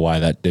reasons as to why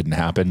that didn't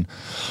happen.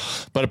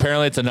 But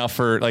apparently it's enough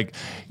for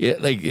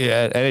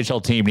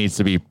NHL team needs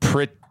to be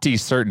pretty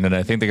certain, and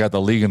I think they got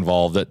the league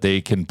involved, that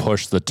they can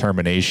push the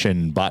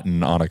termination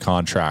button on a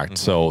contract.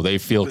 So they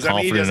feel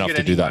confident enough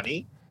to do that.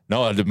 Money?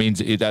 No, it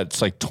means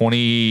that's like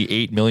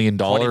 $28 million.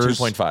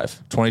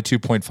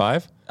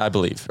 22.5, I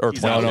believe. Or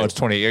no, it's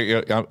 20.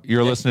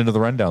 You're listening to the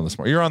rundown this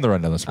morning. You're on the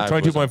rundown this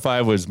morning.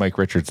 22.5 was Mike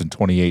Richards, and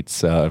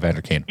 28's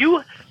Evander Kane.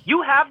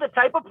 You have the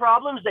type of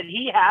problems that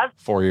he has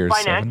 4 years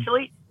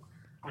financially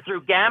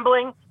through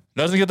gambling.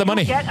 Doesn't get the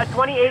money. You get a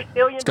 $28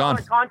 million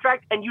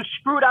contract, and you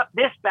screwed up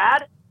this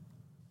bad.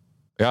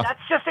 Yeah,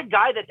 that's just a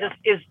guy that just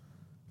is.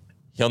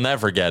 He'll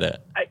never get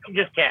it. I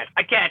just can't.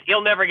 I can't.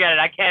 He'll never get it.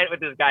 I can't with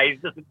this guy.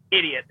 He's just an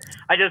idiot.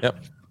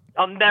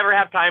 I'll never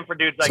have time for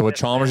dudes like this. So what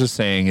Chalmers is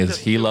saying is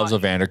he loves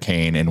Evander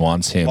Kane and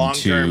wants him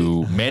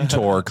to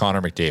mentor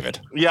Connor McDavid.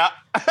 Yeah.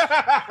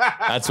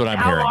 That's what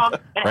I'm hearing.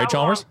 Right,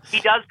 Chalmers?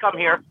 He does come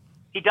here.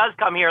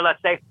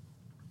 Let's say.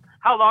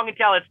 How long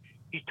until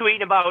he's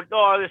tweeting about,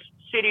 this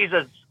city's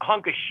a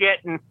hunk of shit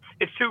and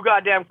it's too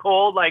goddamn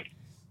cold. Like,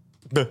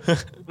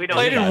 we don't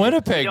played in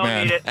Winnipeg,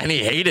 man. And he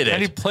hated it.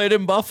 And he played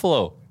in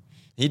Buffalo.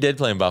 He did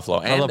play in Buffalo.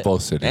 I love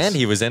both cities. And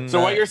he was in.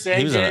 So what you're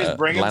saying is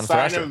bring him,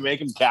 sign him, and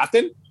make him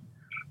captain?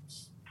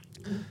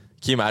 Can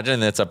you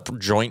imagine? It's a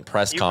joint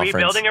press conference.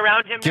 Rebuilding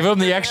around him. Give him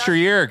the extra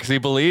year because he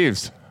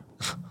believes.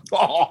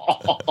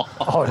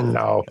 Oh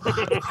no!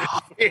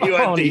 He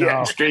went the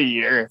extra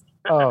year.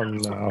 Oh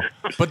no!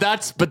 But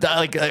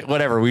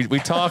whatever. We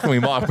talk and we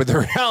mock, but the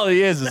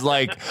reality is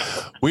like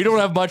we don't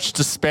have much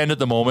to spend at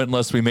the moment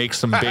unless we make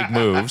some big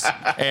moves,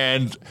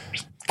 and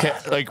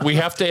we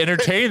have to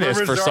entertain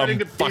this for some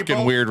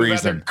fucking weird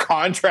reason.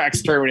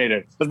 Contracts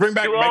terminated. Let's bring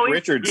back Mike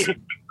Richards.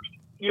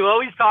 You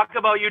always talk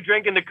about you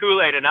drinking the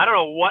Kool-Aid, and I don't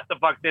know what the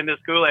fuck's in this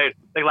Kool-Aid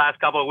the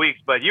last couple of weeks,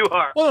 but you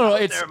are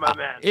there, my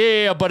man.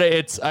 Yeah, but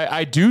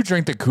I do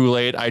drink the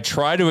Kool-Aid. I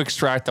try to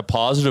extract the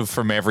positive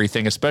from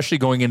everything, especially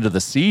going into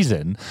the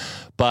season.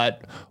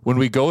 But when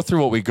we go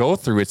through what we go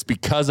through, it's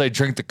because I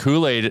drink the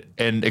Kool-Aid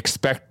and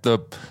expect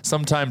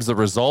sometimes the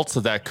results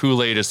of that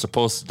Kool-Aid is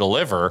supposed to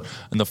deliver.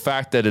 And the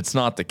fact that it's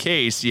not the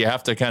case, you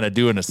have to kind of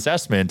do an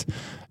assessment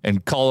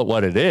and call it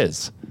what it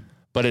is.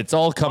 But it's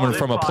all coming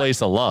from a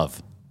place of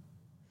love.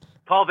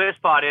 Paul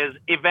Vispot is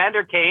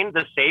Evander Kane,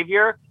 the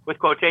savior, with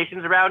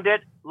quotations around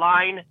it.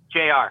 Line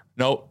JR.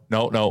 No.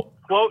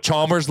 Quote,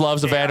 Chalmers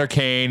loves Evander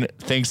Kane,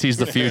 thinks he's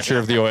the future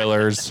of the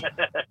Oilers,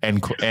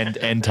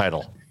 and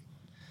title.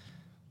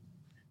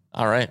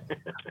 All right.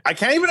 I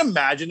can't even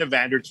imagine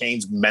Evander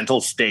Kane's mental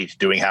state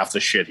doing half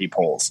the shit he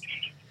pulls.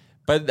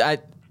 But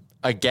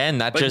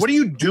what are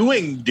you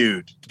doing,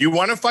 dude? Do you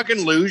want to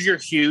fucking lose your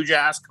huge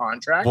ass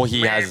contract? Well,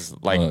 he has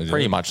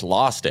pretty much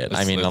lost it.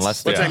 I mean,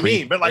 unless what I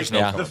mean, but like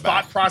the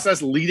thought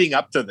process leading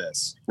up to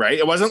this, right?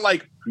 It wasn't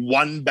like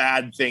one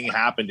bad thing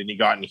happened and he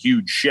got in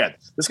huge shit.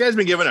 This guy's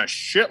been given a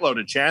shitload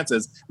of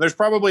chances. There's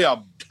probably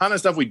a ton of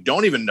stuff we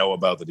don't even know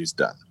about that he's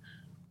done.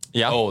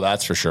 Yeah. Oh,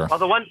 that's for sure. Well,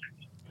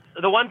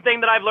 the one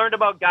thing that I've learned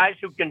about guys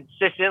who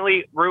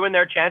consistently ruin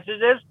their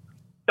chances is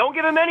don't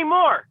give him any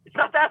more. It's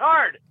not that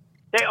hard.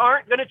 They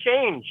aren't going to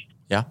change.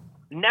 Yeah.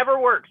 Never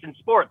works in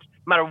sports,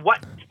 no matter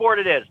what sport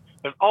it is.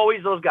 There's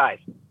always those guys.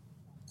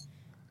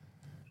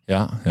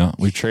 Yeah.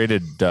 We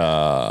traded,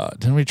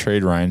 didn't we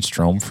trade Ryan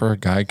Strome for a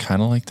guy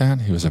kind of like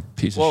that? He was a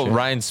piece of shit. Well,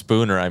 Ryan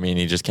Spooner, I mean,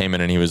 he just came in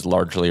and he was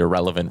largely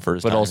irrelevant for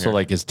his time also here.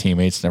 Like his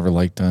teammates never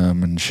liked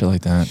him and shit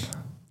like that.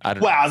 I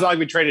don't Well, it's not like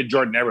we traded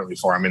Jordan Eberle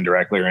for him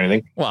indirectly or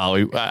anything.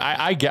 Well,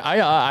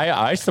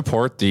 I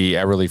support the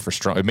Eberle for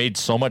Strome. It made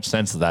so much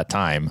sense at that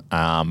time.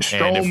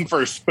 Strome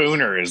for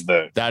Spooner is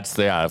that's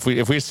the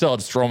if we still had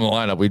Strome in the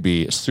lineup, we'd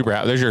be super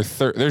happy. There's your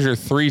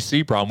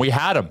 3C problem. We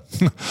had him.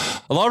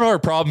 A lot of our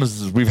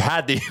problems is we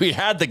had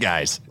the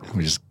guys.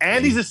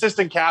 And he's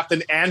assistant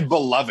captain and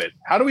beloved.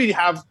 How do we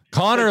have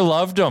Connor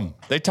loved him.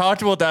 They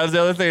talked about that.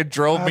 The other thing that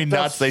drove me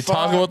nuts. They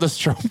talked about the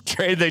Strome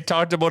trade. They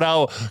talked about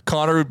how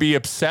Connor would be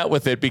upset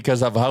with it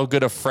because of how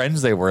good of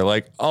friends they were.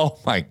 Like, oh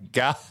my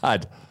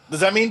God.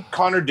 Does that mean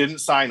Connor didn't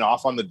sign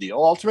off on the deal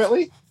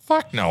ultimately?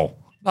 Fuck no.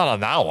 Not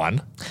on that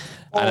one.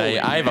 And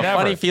I have a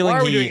funny feeling Why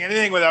are we doing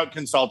anything without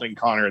consulting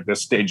Connor at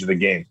this stage of the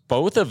game?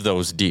 Both of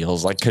those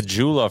deals, like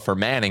Kajula for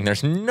Manning,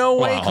 there's no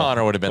way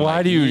Connor would have been. Why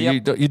like, do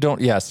you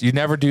don't? Yes, you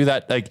never do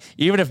that. Like,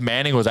 even if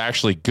Manning was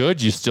actually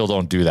good, you still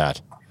don't do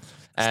that.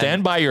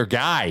 Stand by your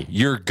guy.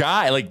 Your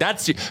guy. Like,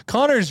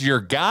 Connor's your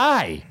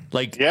guy.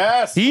 Like,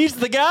 yes, he's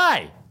the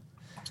guy.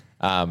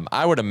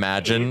 I would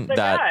imagine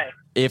that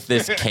if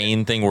this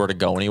Kane thing were to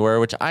go anywhere,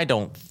 which I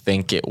don't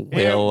think it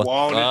will. It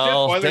won't.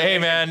 Oh, hey,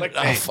 man.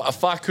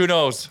 Fuck, who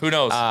knows? Who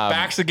knows?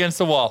 Backs against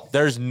the wall.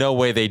 There's no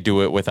way they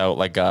do it without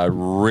like a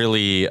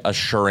really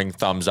assuring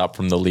thumbs up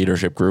from the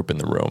leadership group in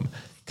the room.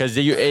 Because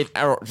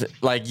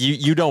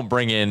you don't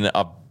bring in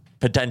a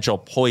potential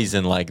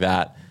poison like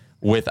that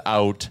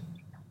without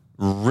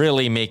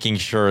really making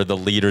sure the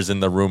leaders in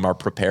the room are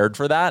prepared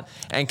for that.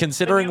 And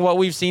considering what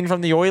we've seen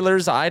from the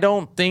Oilers, I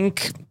don't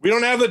think we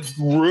don't have the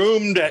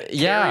room to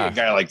carry a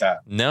guy like that.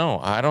 No,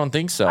 I don't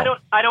think so.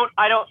 I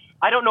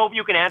don't know if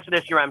you can answer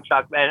this,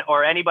 Yaremchuk,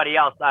 or anybody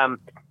else.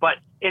 But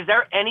is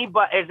there any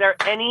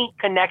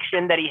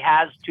connection that he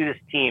has to this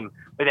team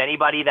with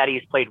anybody that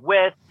he's played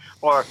with,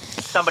 or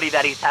somebody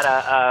that he's had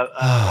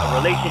a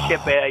relationship,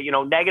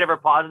 negative or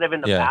positive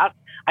in the past?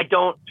 I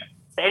don't.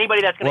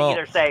 Anybody that's going to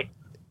either say,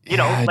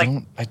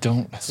 I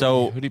don't.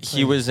 So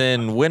he was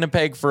in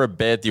Winnipeg for a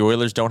bit. The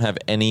Oilers don't have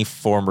any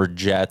former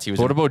Jets.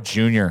 What about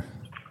Junior?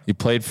 He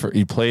played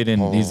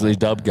in. He's the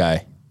dub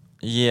guy.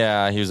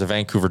 Yeah, he was a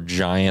Vancouver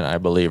Giant, I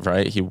believe.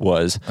 Right? He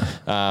was.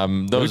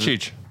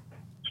 Lucic.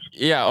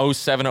 Yeah,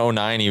 07,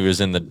 09, he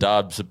was in the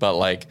Dubs, but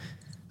like.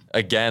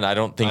 Again, I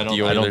don't think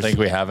the Oilers. I don't think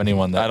we have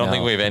anyone. I don't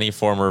think we have any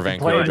former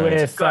Vancouver. Played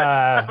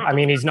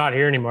with. He's not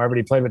here anymore, but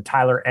he played with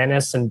Tyler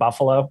Ennis in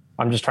Buffalo.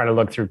 I'm just trying to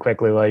look through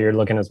quickly while you're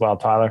looking as well,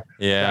 Tyler.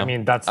 Yeah,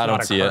 that's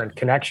not a current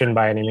connection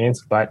by any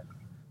means, but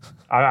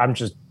I'm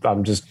just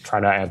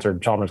trying to answer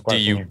Chalmers'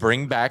 question. Do you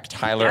bring back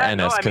Tyler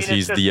Ennis because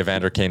he's the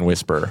Evander Kane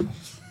whisperer?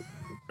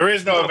 There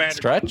is no Evander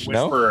Stretch. Kane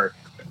whisperer.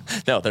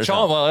 No, there's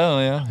Chalmers.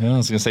 Well, yeah. I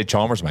was gonna say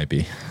Chalmers might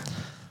be.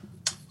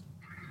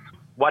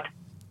 What?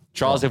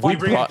 Charles, if do you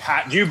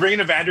bring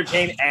in Evander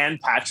Kane and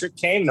Patrick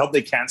Kane and hope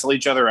they cancel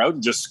each other out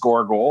and just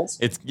score goals?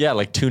 It's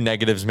like two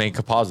negatives make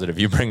a positive.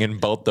 You bring in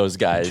both those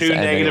guys. Two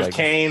negative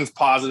Canes,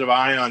 positive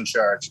ion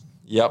charge.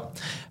 Yep.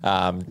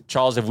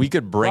 Charles, if we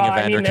could bring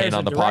Evander Kane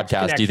on the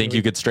podcast, do you think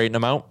you could straighten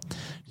him out? Do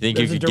you think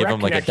you could give him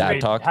like a dad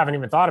talk? Haven't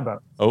even thought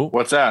about. Oh,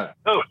 what's that?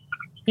 Oh,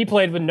 he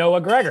played with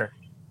Noah Gregor.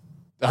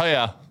 Oh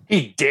yeah,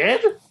 he did.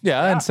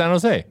 Yeah, in San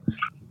Jose.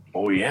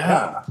 Oh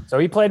yeah. So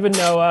he played with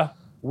Noah.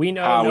 We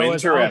know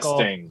Noah's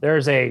interesting. Uncle.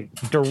 There's a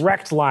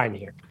direct line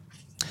here.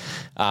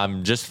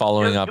 Just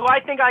following up. Do I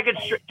think I could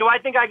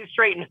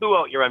straighten who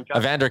out, Yaremchuk?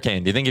 Evander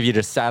Kane. Do you think if you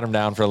just sat him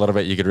down for a little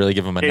bit, you could really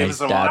give him a nice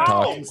dad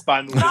talk?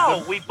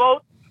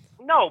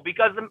 No,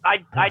 because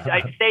I'd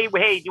say,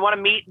 hey, do you want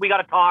to meet? We got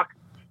to talk.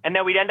 And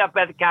then we'd end up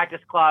at the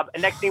Cactus Club.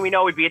 And next thing we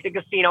know, we'd be at the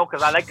casino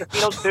because I like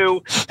casinos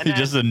too. And you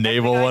just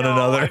enable one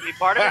another. We'd be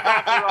part of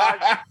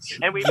the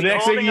and we'd be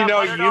next thing you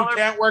know, you $100.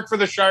 can't work for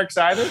the Sharks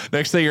either.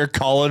 Next thing you're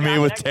calling me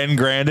with 10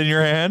 grand in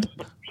your hand.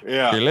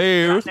 Yeah.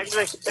 Hello. Next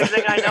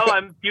thing I know,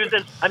 I'm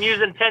using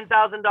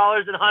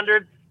 $10,000 in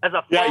hundreds as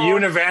a phone. Yeah, you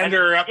and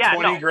Evander are up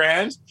 20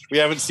 grand. We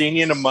haven't seen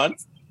you in a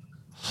month.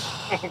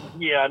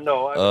 Yeah,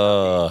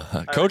 no.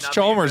 Coach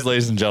Chalmers,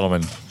 ladies and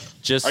gentlemen.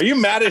 Are you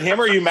mad at him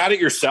or are you mad at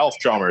yourself,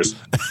 Chalmers?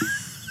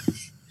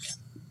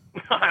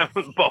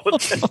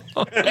 Both.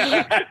 I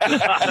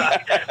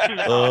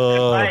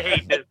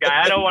hate this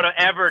guy. I don't want to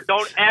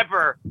don't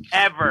ever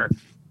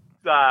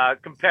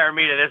compare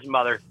me to this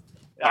mother.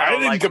 I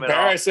didn't compare.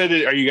 I said,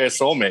 "Are you guys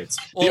soulmates?"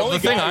 Well, the only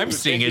thing I'm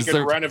seeing is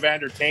the run of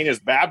Evander Kane is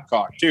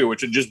Babcock too,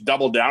 which would just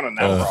double down on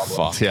that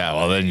problem. Yeah,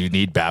 well then you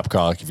need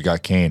Babcock if you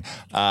got Kane.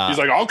 He's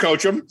like, "I'll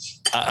coach him."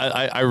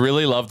 I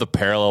really love the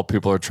parallel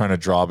people are trying to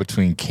draw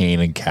between Kane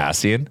and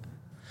Cassian.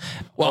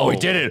 Well, we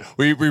did it.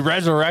 We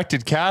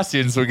resurrected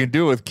Cassian, so we can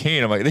do it with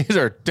Kane. I'm like, these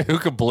are two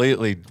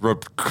completely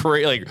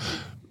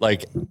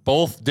like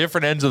both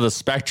different ends of the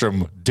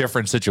spectrum,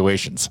 different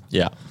situations.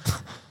 Yeah.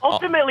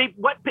 Ultimately,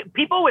 what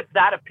people with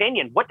that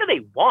opinion, what do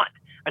they want?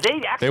 Are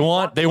they actually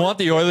they want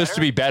the Oilers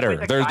to be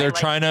better. They're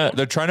trying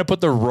to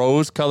put the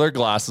rose-colored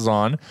glasses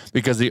on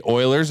because the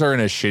Oilers are in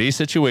a shitty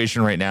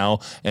situation right now,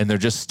 and they're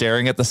just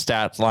staring at the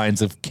stat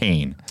lines of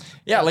Kane.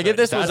 Yeah, like if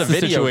this was a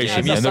video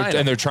situation, game,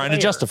 and they're trying to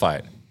justify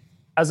it.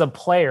 as a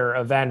player,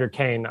 Evander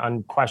Kane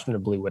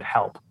unquestionably would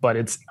help, but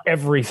it's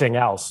everything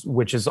else,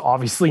 which is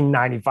obviously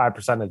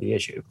 95% of the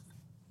issue.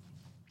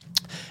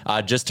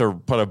 Just to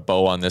put a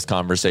bow on this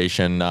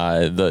conversation,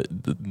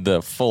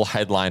 the full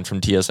headline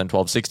from TSN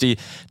 1260,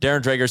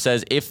 Darren Dreger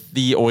says, if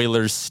the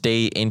Oilers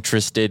stay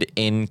interested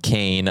in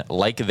Kane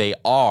like they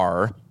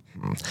are,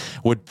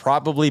 would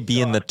probably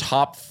be in the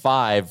top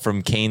 5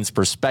 from Kane's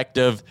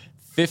perspective.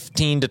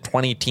 15 to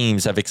 20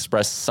 teams have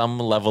expressed some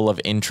level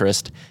of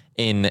interest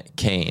in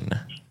Kane.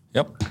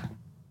 Yep.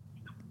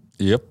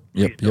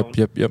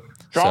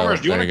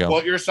 Chalmers, do you want to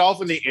quote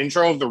yourself in the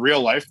intro of the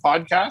Real Life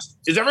podcast?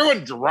 Is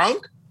everyone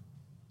drunk?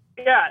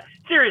 Yeah,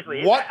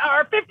 seriously. What?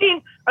 Are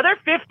there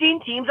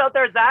 15 teams out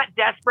there that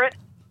desperate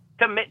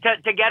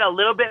to get a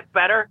little bit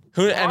better,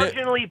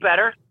 marginally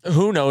better?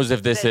 Who knows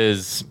if this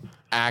is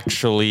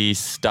actually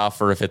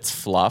stuff or if it's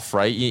fluff,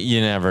 right? You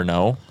never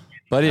know.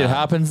 But it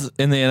happens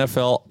in the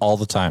NFL all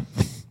the time.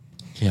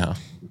 Yeah.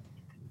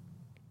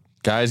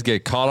 Guys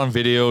get caught on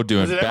video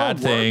doing bad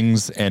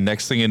things, and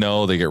next thing you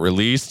know, they get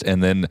released,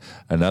 and then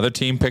another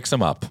team picks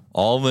them up.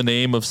 All in the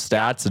name of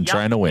stats and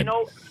trying to win. You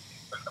know,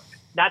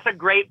 that's a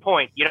great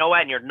point. You know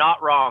what? And you're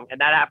not wrong.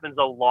 And that happens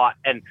a lot.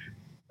 And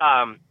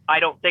I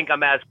don't think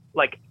I'm as,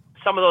 like,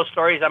 some of those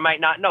stories I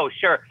might not know.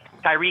 Sure,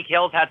 Tyreek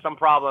Hill's had some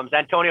problems.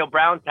 Antonio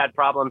Brown's had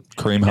problems.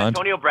 Kareem Hunt.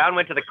 Antonio Brown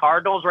went to the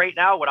Cardinals right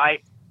now. Would I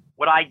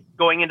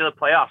going into the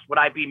playoffs, would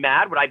I be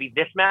mad? Would I be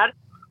this mad?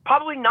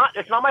 Probably not.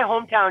 It's not my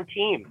hometown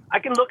team. I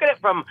can look at it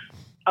from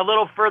a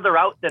little further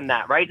out than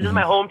that, right? This is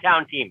my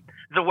hometown team.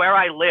 This is where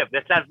I live.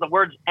 This has the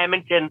words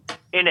Edmonton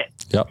in it.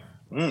 Yep.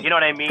 You know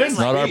what I mean? It's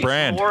not our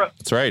brand.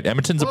 That's right.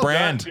 Edmonton's a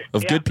brand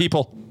of good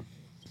people.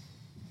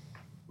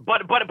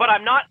 But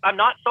I'm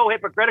not so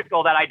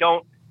hypocritical that I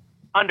don't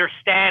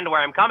understand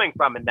where I'm coming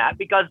from in that,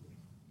 because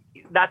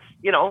this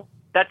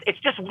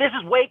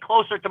is way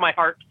closer to my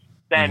heart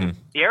than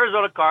the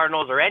Arizona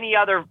Cardinals or any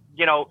other,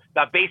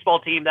 the baseball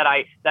team that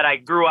I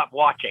grew up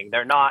watching.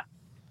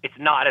 It's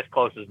not as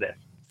close as this.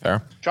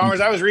 Fair.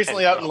 Chalmers, I was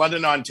recently out in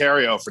London,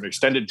 Ontario for an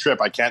extended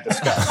trip I can't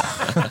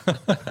discuss.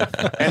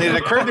 And it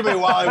occurred to me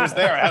while I was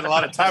there, I had a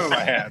lot of time on my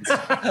hands.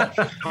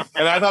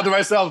 And I thought to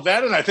myself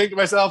then, and I think to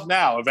myself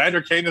now,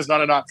 Evander Kane is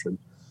not an option.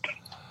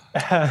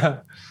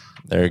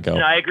 There you go.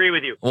 I agree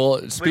with you. Well,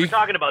 we were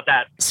talking about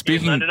that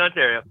in London,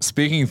 Ontario.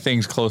 Speaking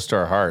things close to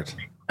our heart,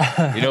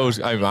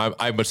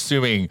 I'm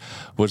assuming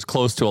was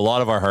close to a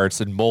lot of our hearts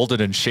and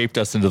molded and shaped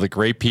us into the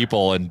great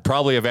people. And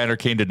probably Evander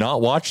Kane did not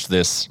watch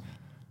this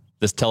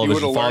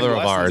television father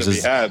of ours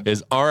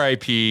is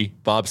R.I.P.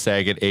 Bob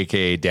Saget,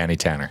 a.k.a. Danny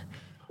Tanner.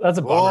 That's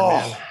a bummer,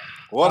 man.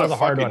 What a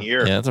fucking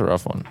year. Yeah, that's a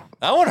rough one.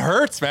 That one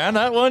hurts, man.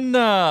 That one,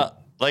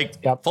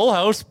 Full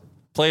House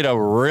played a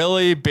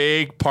really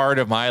big part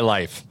of my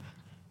life.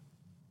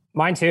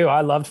 Mine too.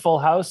 I loved Full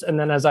House. And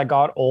then as I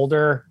got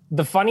older,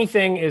 the funny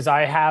thing is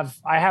I have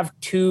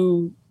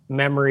two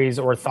memories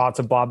or thoughts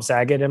of Bob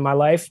Saget in my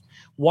life.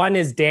 One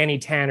is Danny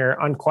Tanner,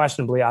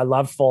 unquestionably. I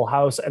love Full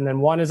House. And then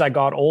one, as I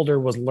got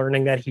older, was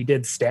learning that he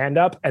did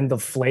stand-up and the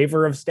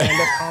flavor of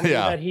stand-up comedy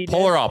that he did.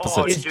 Polar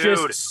opposites. It's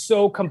just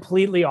so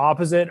completely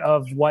opposite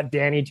of what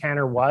Danny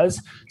Tanner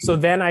was. So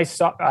then I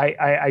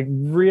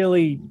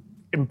really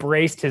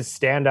embraced his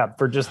stand-up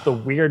for just the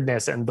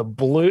weirdness and the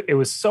blue. It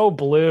was so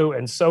blue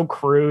and so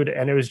crude,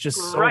 and it was just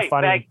so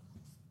funny.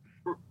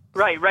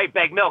 Right,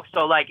 Bag Milk.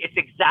 So, like, it's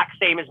exact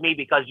same as me,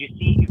 because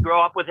you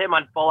grow up with him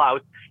on Full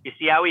House, you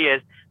see how he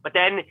is. But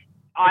then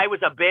I was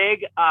a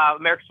big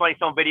America's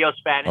Funniest Home Videos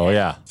fan. Oh,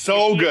 yeah.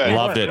 So good.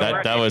 Loved it.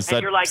 That was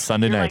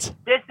Sunday night.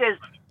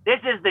 This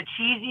is the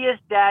cheesiest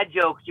dad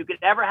jokes you could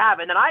ever have.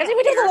 And then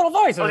we did the little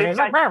voice. This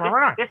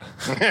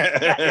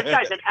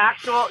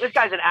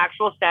guy's an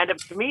actual stand-up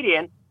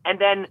comedian. And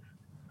then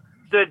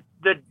the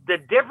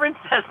difference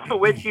as to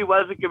which he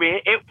was a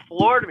comedian, it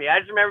floored me. I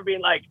just remember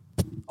being like,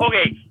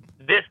 okay,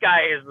 this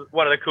guy is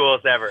one of the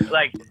coolest ever.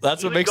 Like,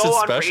 that's what makes it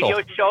special.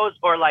 Radio shows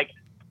or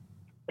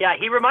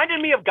he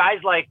reminded me of guys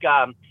like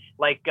you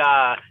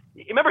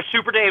remember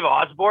Super Dave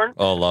Osborne?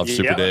 Oh, love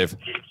Super Dave.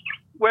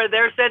 Where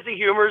their sense of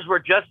humors were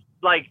just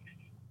like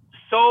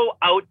so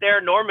out there.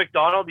 Norm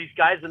Macdonald, these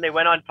guys, when they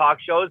went on talk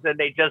shows, and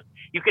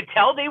you could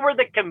tell they were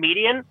the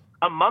comedian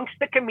amongst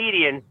the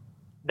comedians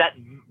that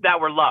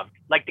were loved.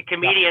 Like, the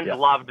comedians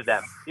loved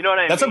them. You know what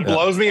I mean? That's what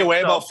blows me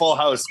away about Full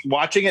House.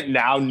 Watching it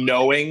now,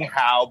 knowing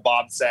how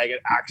Bob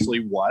Saget actually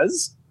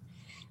was,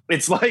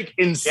 it's like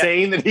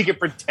insane that he could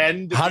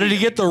pretend. How did he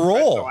get the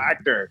role?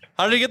 Actor.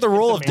 How did he get the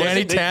role of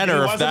Danny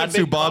Tanner if that's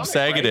who Bob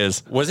Saget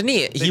is? Wasn't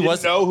he? He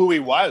didn't know who he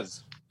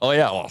was. Oh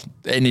yeah, well,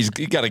 and he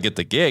got to get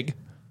the gig.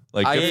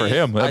 Like, good for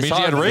him. I mean, he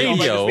had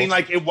radio.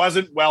 It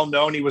wasn't well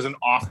known. He was an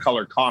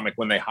off-color comic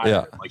when they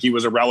hired him. Like, he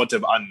was a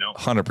relative unknown.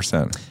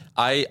 100%.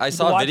 I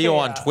saw a video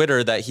on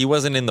Twitter that he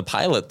wasn't in the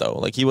pilot, though.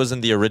 Like, he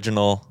wasn't the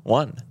original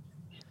one.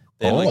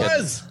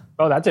 Oh,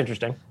 that's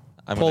interesting.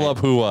 Pull up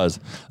who was.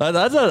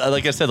 That's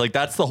like I said, like,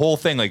 that's the whole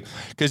thing. Like,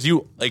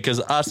 because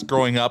us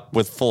growing up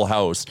with Full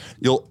House,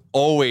 you'll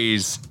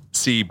always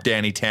see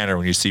Danny Tanner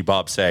when you see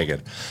Bob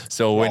Saget.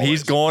 So when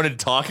he's going and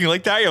talking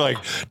like that, you're like,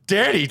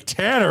 Danny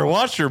Tanner,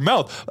 watch your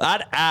mouth.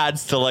 That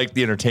adds to like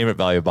the entertainment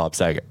value of Bob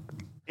Saget.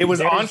 It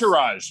was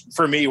Entourage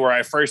for me where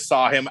I first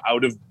saw him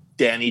out of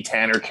Danny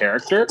Tanner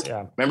character.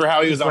 Yeah. Remember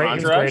how he was on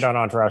Entourage? Great on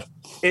Entourage.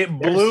 It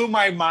blew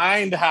my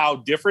mind how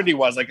different he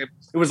was. Like it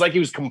was like he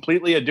was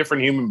completely a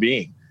different human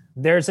being.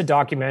 There's a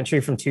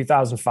documentary from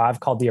 2005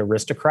 called The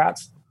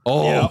Aristocrats.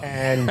 Oh,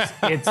 and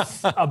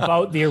it's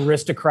about the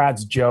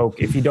Aristocrats joke.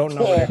 If you don't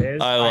know what it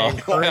is, I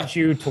encourage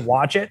you to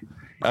watch it.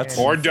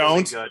 Or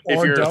don't.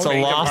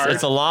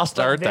 It's a lost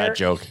art, that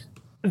joke.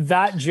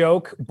 That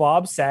joke,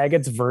 Bob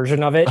Saget's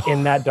version of it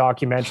in that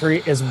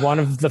documentary is one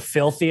of the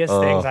filthiest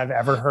things I've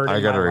ever heard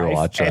in my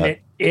life. And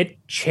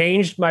it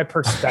changed my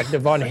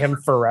perspective on him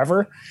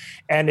forever.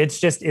 And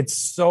it's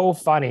so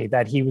funny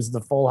that he was the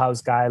Full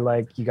House guy,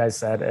 like you guys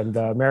said, and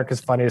the America's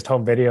Funniest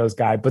Home Videos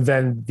guy, but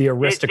then the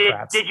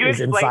Aristocrats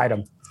is inside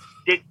him.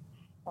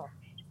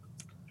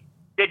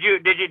 Did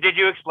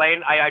you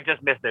explain? I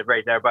just missed it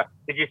right there, but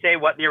did you say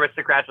what the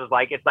Aristocrats was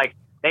like? It's like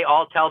they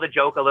all tell the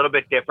joke a little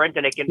bit different,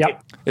 and it can.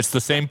 Yep. It's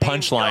the same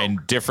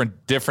punchline,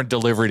 different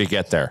delivery to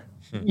get there.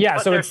 Yeah,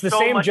 but so it's the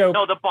same joke.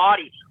 No, the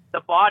body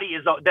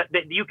is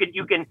that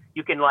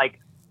you can like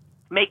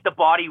make the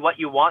body what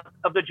you want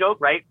of the joke,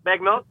 right,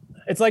 Magmel?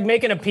 It's like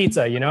making a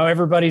pizza.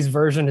 Everybody's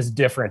version is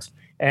different.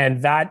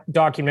 And that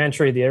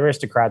documentary, The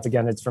Aristocrats,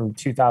 again, it's from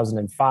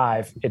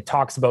 2005. It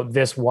talks about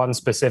this one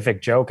specific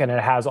joke, and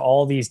it has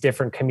all these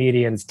different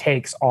comedians'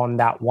 takes on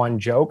that one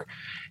joke.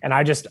 And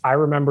I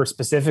remember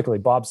specifically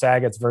Bob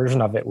Saget's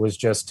version of it was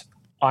just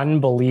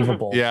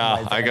unbelievable.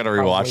 Yeah, I got to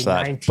rewatch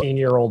that.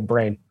 19-year-old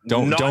brain.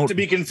 Not to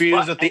be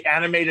confused with the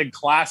animated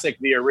classic,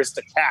 The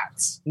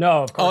Aristocats.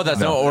 No, of course. Oh,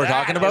 that's not what we're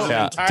talking about?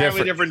 Yeah,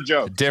 entirely different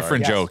joke.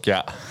 Different joke,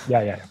 yeah.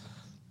 Yeah.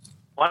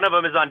 One of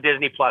them is on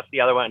Disney Plus,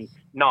 the other one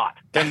not.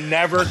 Can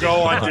never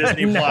go on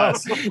Disney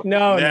Plus.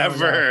 No,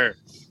 never.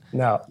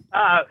 No.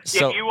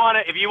 If you want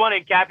to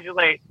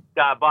encapsulate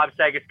Bob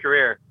Saget's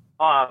career,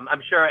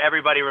 I'm sure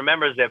everybody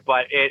remembers it,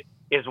 but it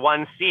is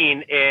one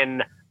scene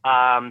in.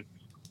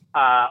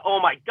 Oh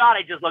my God!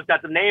 I just looked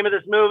at the name of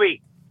this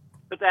movie.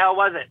 What the hell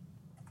was it?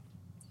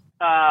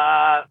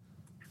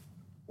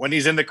 When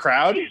he's in the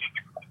crowd.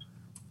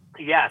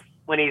 Yes,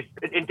 when he's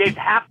in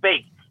Half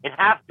Baked. In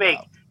Half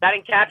Baked. That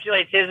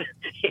encapsulates his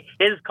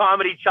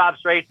comedy chops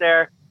right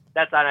there.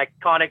 That's an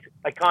iconic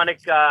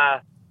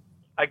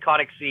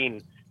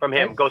scene from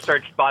him. Go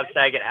search Bob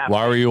Saget.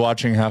 Why were you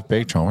watching Half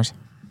Baked, Chalmers?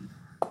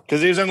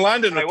 Because he was in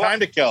London with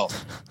time to kill.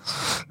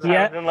 I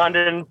was in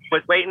London,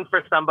 was waiting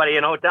for somebody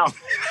in a hotel. He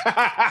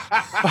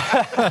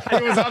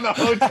was on the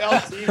hotel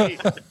TV.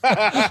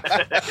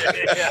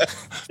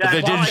 But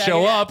they didn't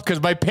show up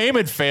because my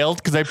payment failed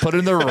because I put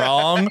in the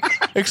wrong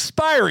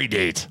expiry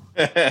date.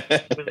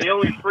 It was the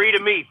only free to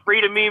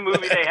me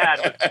movie they had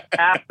was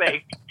Half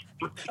Baked.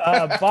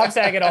 Bob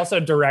Saget also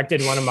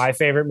directed one of my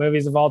favorite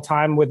movies of all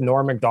time with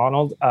Norm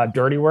Macdonald,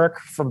 Dirty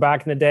Work from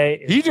back in the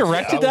day. He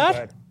directed that?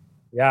 Good.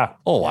 Yeah.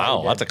 Oh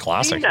wow, that's a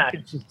classic.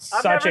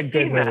 Such a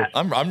good movie.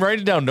 I'm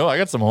writing down. No, I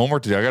got some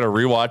homework to do. I got to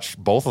rewatch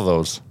both of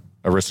those,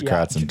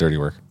 Aristocrats and Dirty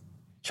Work.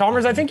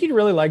 Chalmers, I think you'd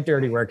really like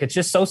Dirty Work. It's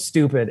just so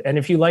stupid. And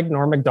if you like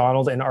Norm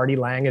Macdonald and Artie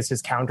Lang as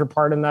his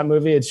counterpart in that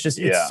movie, it's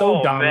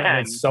so dumb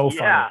and it's so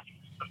funny.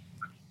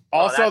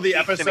 Also, the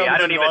episode of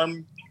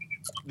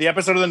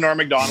the Norm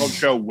Macdonald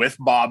show with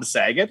Bob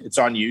Saget, it's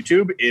on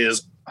YouTube,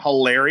 is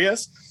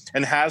hilarious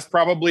and has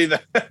probably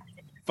the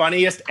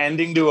funniest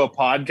ending to a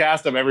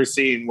podcast I've ever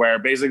seen, where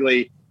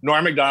basically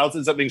Norm Macdonald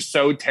said something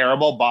so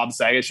terrible, Bob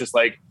Saget's just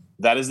like,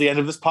 that is the end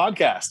of this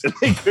podcast. And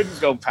they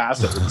couldn't go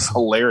past it. It was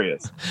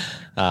hilarious.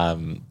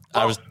 I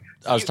was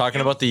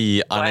talking about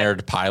the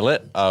unaired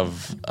pilot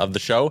of the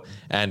show,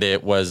 and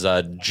it was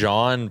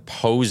John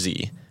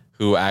Posey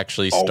who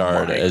actually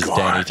starred as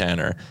Danny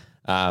Tanner.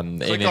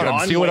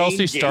 See what else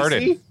he starred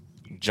in.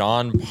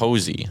 John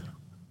Posey.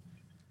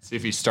 See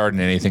if he starred in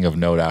anything of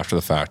note after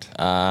the fact.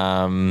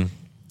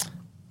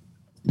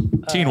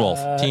 Teen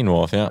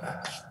Wolf,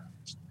 yeah.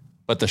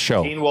 But the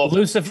show. Teen Wolf.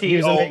 Lucifer.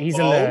 He's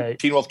in the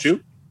Teen Wolf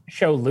 2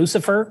 show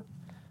Lucifer.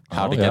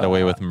 How to Get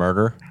Away with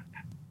Murder.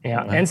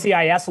 Yeah.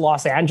 NCIS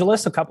Los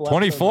Angeles, a couple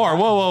 24.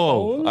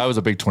 Whoa. I was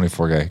a big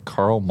 24 guy.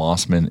 Carl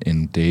Mossman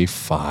in Day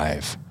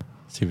 5.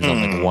 So he was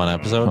on like one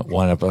episode?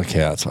 Okay,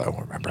 that's what I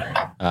won't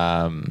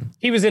remember.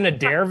 He was in a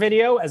Dare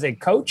video as a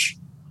coach.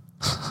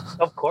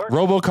 Of course.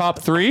 RoboCop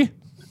 3.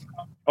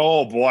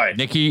 Oh, boy.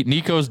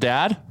 Nico's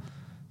dad.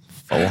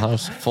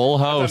 Full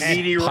House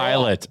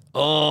pilot.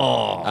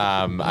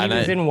 Oh. He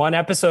was in one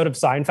episode of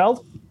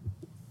Seinfeld.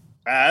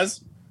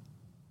 As?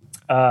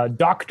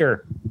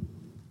 Doctor.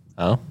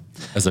 Oh.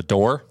 As a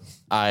door?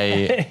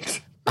 I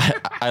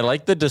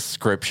like the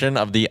description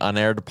of the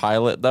unaired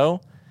pilot,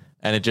 though.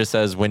 And it just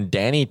says, when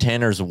Danny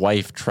Tanner's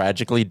wife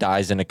tragically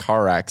dies in a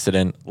car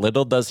accident,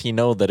 little does he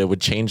know that it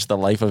would change the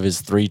life of his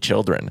 3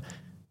 children.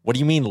 What do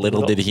you mean,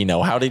 little did he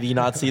know? How did he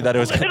not see that it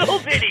was... Little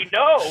did he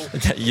know?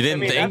 You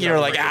didn't think? You were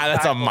like,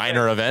 that's a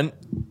minor event.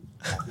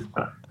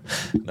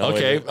 No,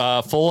 okay,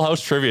 Full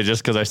House trivia,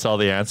 just because I saw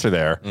the answer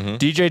there.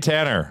 DJ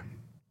Tanner,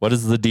 What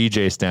does the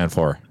DJ stand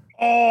for?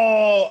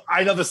 Oh,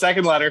 I know the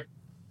second letter.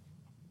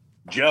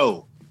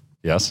 Joe.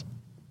 Yes.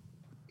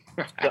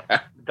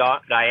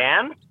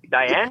 Diane?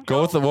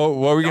 Go with the. What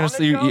were we going to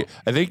see? Joe?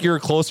 I think you're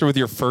closer with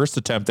your first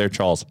attempt there,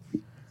 Charles.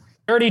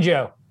 Dirty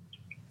Joe.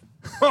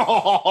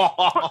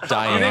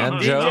 Diane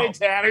Joe. DJ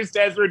Tanner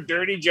stands for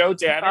Dirty Joe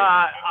Tanner.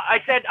 I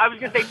was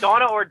going to say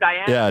Donna or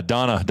Diane. Yeah,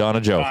 Donna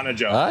Joe. Donna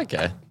Joe.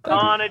 Okay.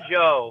 Donna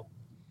Joe.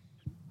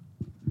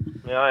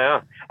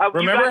 Yeah.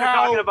 Remember you guys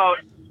how- were talking about?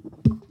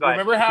 Go ahead.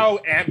 Remember how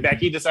Aunt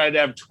Becky decided to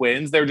have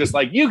twins? They were just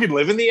like, you could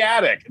live in the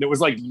attic. And it was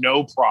like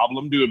no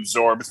problem to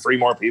absorb 3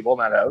 more people in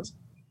that house.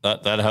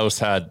 That house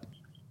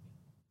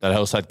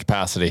had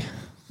capacity.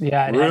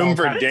 Yeah. it had Room all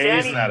for kinds-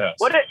 days in that house.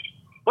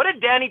 What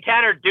did Danny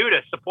Tanner do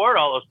to support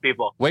all those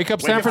people? Wake Up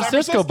Wake San Up San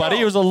Francisco, buddy.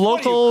 He was a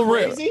What, are you local,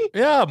 crazy?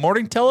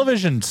 morning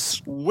television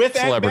With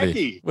Aunt celebrity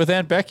Becky. with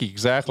Aunt Becky.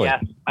 Exactly.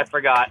 Yes, I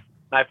forgot.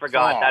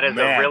 Oh, that is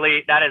man. a big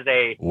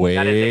mistake by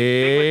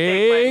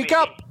Wake me.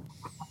 up.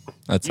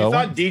 That's You all.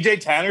 thought DJ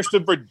Tanner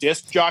stood for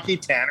Disc Jockey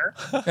Tanner?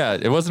 Yeah,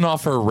 it wasn't all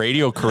for a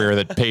radio career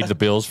that paid the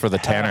bills for the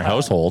Tanner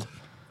household.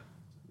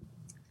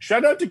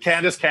 Shout out to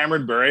Candace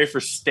Cameron Bure for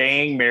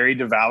staying married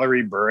to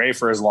Valerie Bure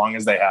for as long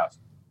as they have.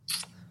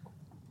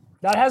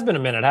 That has been a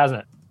minute,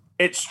 hasn't it?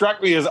 It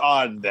struck me as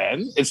odd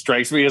then. It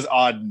strikes me as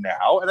odd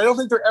now. And I don't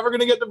think they're ever going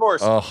to get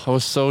divorced. Oh, I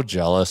was so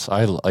jealous.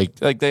 I like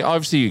they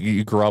obviously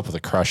you grew up with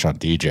a crush on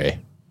DJ.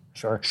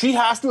 Sure. She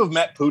has to have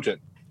met Putin.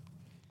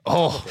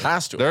 Oh,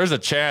 Has to. there's a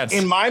chance.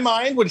 In my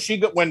mind, when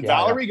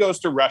Valerie goes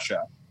to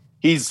Russia,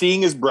 he's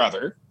seeing his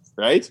brother,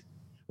 right?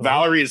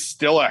 Valerie is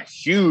still a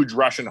huge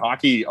Russian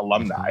hockey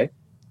alumni.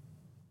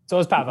 So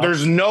is Pavel.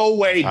 There's no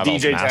way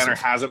Pavel's DJ massive. Tanner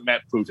hasn't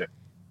met Putin.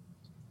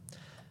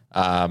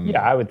 Yeah,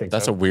 I would think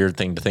That's so. a weird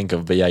thing to think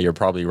of, but yeah, you're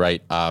probably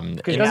right.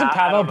 Doesn't I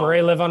Pavel don't know.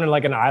 Bure live on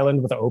like an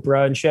island with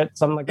Oprah and shit?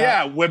 Something like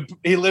that? Yeah,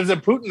 he lives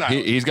at Putin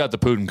Island. He's got the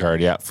Putin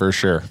card, yeah, for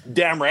sure.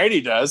 Damn right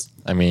he does.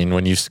 I mean,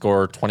 when you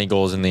score 20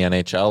 goals in the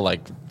NHL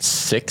like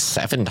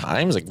 6-7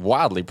 times, like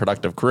wildly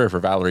productive career for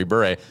Valerie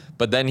Bure.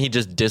 But then he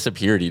just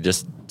disappeared. He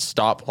just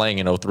stopped playing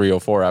in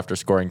 03-04 after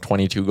scoring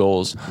 22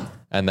 goals,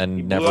 and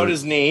then Blew out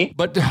his knee.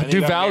 But And he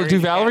do got married to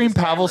Valerie and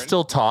Candace Pavel Cameron.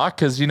 still talk?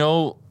 Because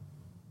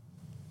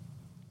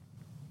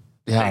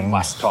They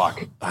must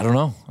talk. I don't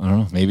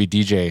know. Maybe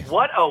DJ.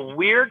 What a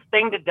weird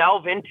thing to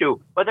delve into.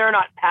 Whether or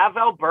not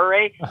Pavel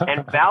Bure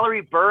and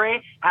Valerie Bure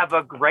have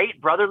a great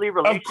brotherly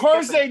relationship.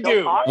 course and they still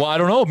do. talk. Well, I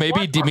don't know. Maybe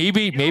What are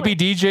you maybe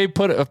doing? DJ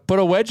put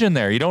a wedge in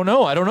there. You don't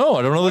know. I don't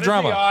know the What are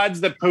drama. the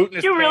odds that Putin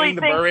is You really paying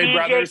the think Bure DJ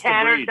brothers to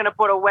Tanner's breed? going to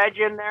put a wedge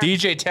in there?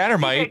 DJ Tanner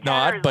might Tanner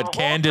not, is but a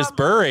Candace wholesome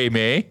Bure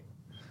may.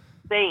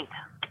 Saint.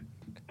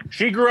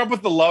 She grew up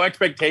with the low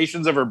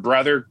expectations of her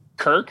brother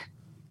Kirk.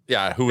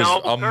 Yeah, who was No,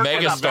 a Kirk was a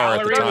mega star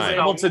at the Valerie was time.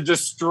 able to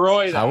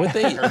destroy that.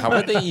 How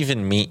would they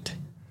even meet?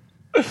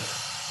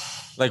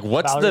 Like,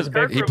 what's Valerie's the?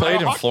 great. He played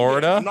in Hockey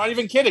Florida. game. I'm not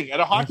even kidding. At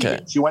a hockey Okay.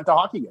 game. She went to a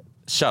hockey game.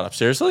 Shut up!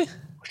 Seriously?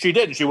 She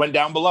did. And she went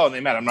down below and they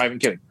met. I'm not even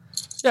kidding.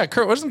 Yeah,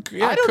 Kurt wasn't.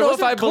 Yeah, I don't Kurt know if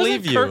wasn't- I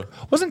believe wasn't you.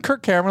 Wasn't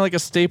Kirk Cameron like a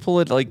staple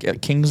at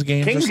Kings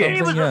games Kings or games. something?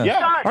 He was a Yeah.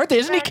 stud. Aren't they?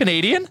 Isn't he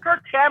Canadian? Kirk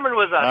Cameron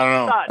was a I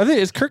don't know. stud.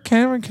 Is Kirk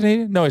Cameron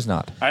Canadian? No, he's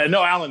not. I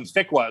know Alan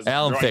Thicke was.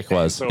 Alan Joint Thicke thing,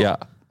 was, so yeah.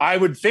 I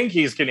would think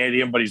he's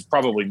Canadian, but he's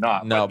probably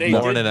not. No, But they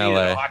born did in meet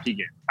at LA. a hockey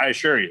game. I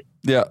assure you.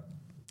 Yeah.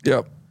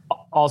 Yeah.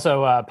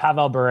 Also,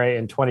 Pavel Bure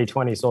in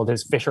 2020 sold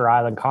his Fisher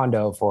Island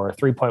condo for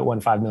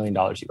 $3.15 million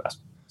US. So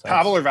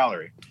Pavel or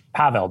Valerie?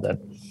 Pavel did.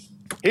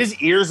 His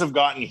ears have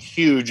gotten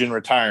huge in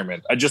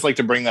retirement. I'd just like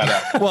to bring that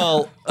up.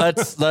 Well,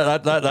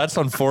 that's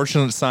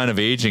unfortunate sign of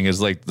aging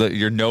is like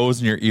your nose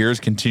and your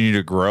ears continue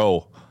to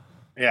grow.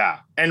 Yeah.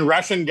 And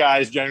Russian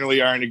guys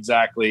generally aren't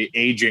exactly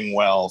aging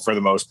well for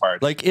the most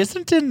part. Like,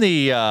 isn't in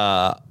the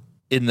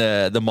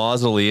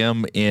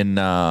mausoleum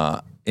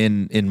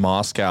in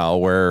Moscow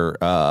where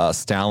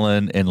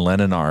Stalin and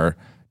Lenin are?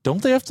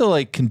 Don't they have to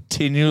like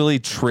continually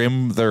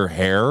trim their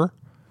hair?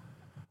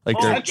 Like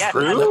Oh, they're yes,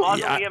 true?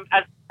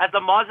 As a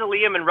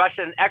mausoleum and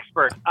Russian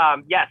expert,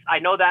 yes, I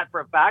know that for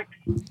a fact.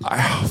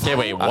 Okay,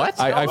 wait, what?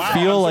 I Wow,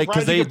 feel I'm like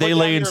because surprised you they could put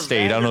lay that in in your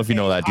state. I don't know if you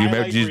know that. Do you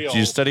highlight do you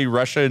reel. study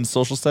Russia in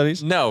social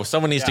studies? No,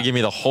 someone needs to give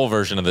me the whole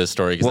version of this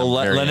story. 'Cause Well,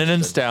 I'm very Lenin and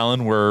interested.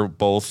 Stalin were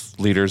both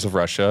leaders of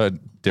Russia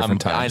at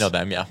different times. I know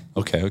them. Yeah.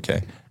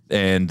 Okay.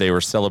 And they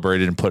were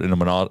celebrated and put in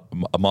a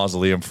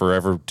mausoleum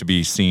forever to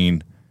be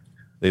seen.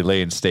 They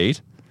lay in state,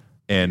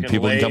 and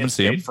people can lay come in and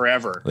see them. state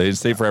forever. They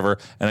stay forever,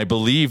 and I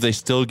believe they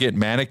still get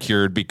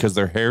manicured because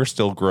their hair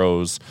still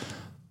grows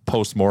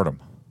post-mortem.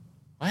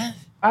 What?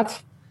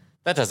 What?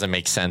 That doesn't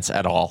make sense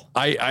at all.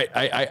 Fuck.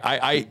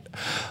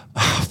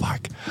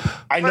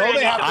 I know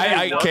they have.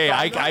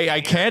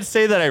 I can't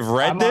say that I've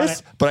read I'm on this,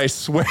 it. but I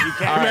swear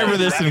I remember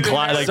this in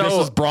class. Like this So-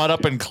 was brought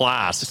up in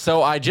class.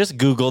 So I just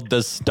Googled,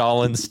 does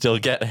Stalin still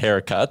get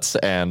haircuts?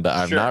 And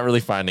I'm Sure. not really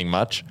finding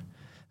much.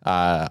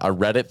 A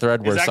Reddit thread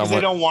Is where that because they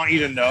someone. don't want you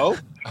to know?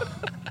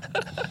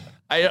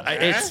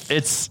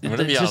 It's I'm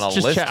gonna be just, on a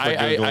just list check. for I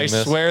Googling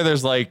this. swear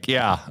there's like,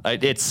 I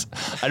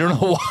don't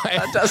know why.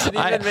 That doesn't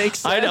even make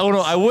sense. I don't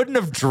know. I wouldn't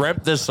have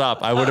dreamt this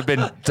up. I would have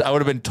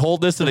been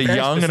told this at a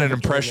young and an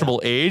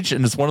impressionable age,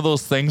 and it's one of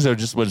those things that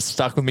just was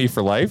stuck with me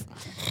for life.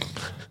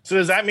 So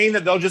does that mean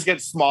that they'll just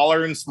get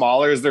smaller and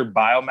smaller as their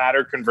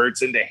biomatter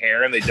converts into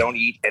hair, and they don't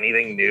eat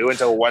anything new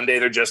until one day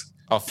they're just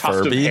A tufts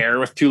of Furby? hair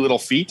with 2 little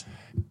feet?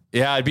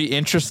 Yeah, it'd be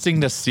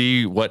interesting to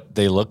see what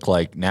they look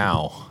like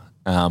now.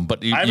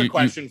 But I have a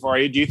question for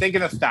you. Do you think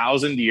in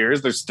 1,000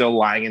 years they're still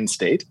lying in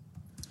state?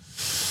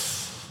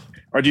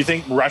 Or do you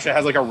think Russia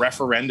has like a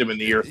referendum in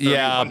the year 30?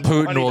 Yeah,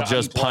 Putin will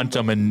just punt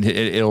them and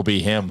it'll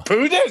be him.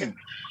 Putin?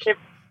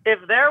 If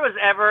there was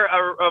ever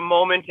a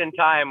moment in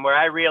time where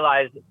I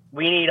realized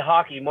we need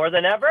hockey more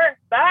than ever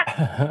back,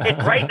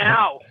 it's right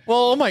now.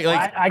 Well,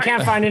 I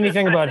can't find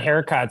anything about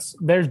haircuts.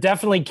 There's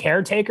definitely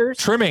caretakers.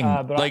 Trimming,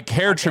 but like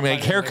hair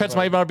trimming. Like haircuts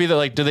might not be the,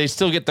 like, do they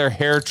still get their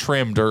hair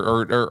trimmed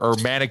or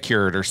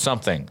manicured or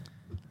something?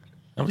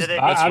 Do they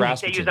use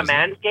a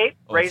Manscaped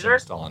razor?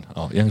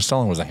 Young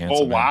Stalin was a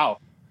handsome man. Wow.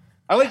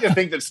 I like to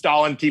think that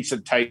Stalin keeps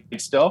it tight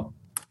still.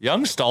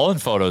 Young Stalin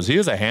photos. He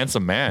was a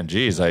handsome man.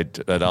 Jeez,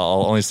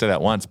 I'll only say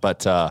that once,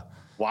 but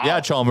Wow.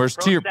 yeah, Chalmers.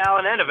 To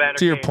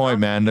your point,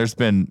 man. There's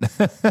been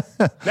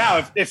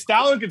now, if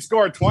Stalin could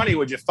score 20,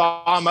 would you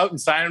thaw him out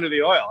and sign him to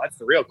the oil? That's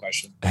the real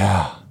question.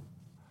 Yeah.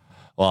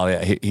 Well,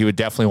 yeah, he would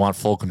definitely want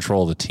full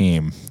control of the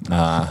team.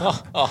 Yeah,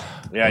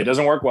 it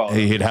doesn't work well.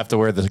 He'd have to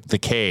wear the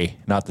K,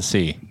 not the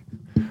C.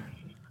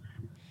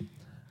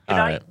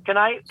 Can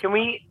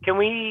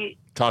we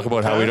talk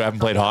about how we haven't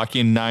played hockey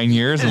in 9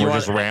 years and we're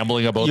just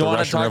rambling about the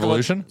Russian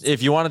Revolution?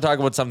 If you want to talk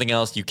about something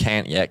else, you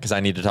can't yet because I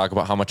need to talk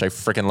about how much I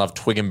freaking love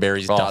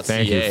twigandberries.ca. Oh,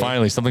 thank you.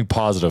 Finally, something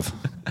positive.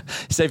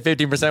 Save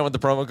 15% with the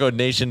promo code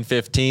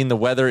NATION15. The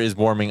weather is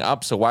warming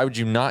up, so why would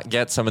you not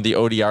get some of the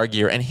ODR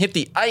gear and hit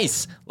the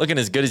ice looking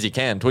as good as you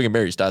can?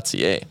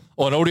 twigandberries.ca.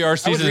 Well, an ODR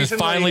season is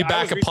finally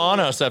back upon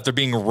us after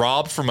being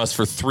robbed from us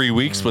for 3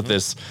 weeks with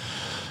this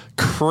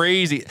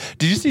crazy.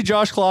 Did you see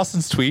Josh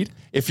Clausen's tweet?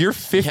 If you're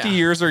 50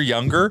 years or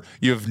younger,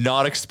 you have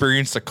not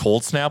experienced a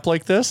cold snap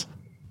like this.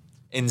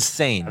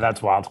 Insane.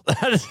 That's wild.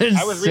 That is insane.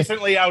 I was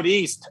recently out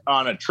east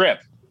on a trip,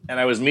 and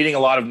I was meeting a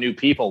lot of new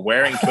people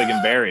wearing Twig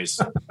and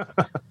Berries.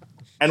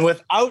 And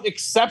without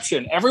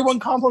exception, everyone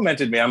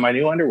complimented me on my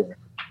new underwear.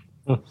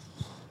 All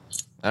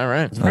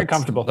right. It's very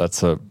comfortable.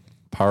 That's a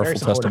powerful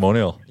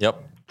testimonial.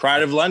 Yep.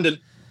 Pride of London.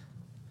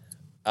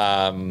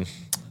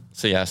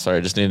 So yeah, sorry,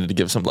 I just needed to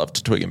give some love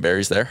to Twig and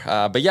Berries there.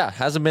 But yeah,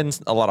 hasn't been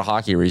a lot of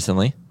hockey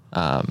recently.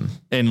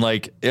 And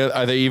like,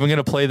 are they even going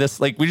to play this?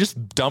 Like, we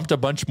just dumped a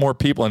bunch more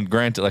people, and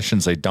granted, I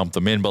shouldn't say dump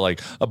them in, but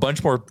like a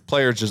bunch more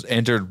players just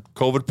entered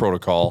COVID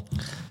protocol.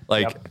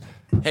 Like,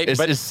 hey,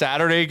 is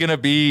Saturday going to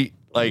be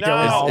like?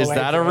 No. Is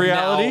that a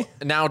reality?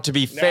 Now, to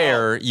be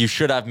fair, you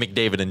should have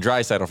McDavid and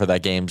Draisaitl for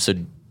that game. So,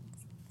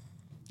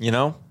 you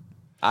know,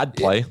 I'd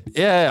play.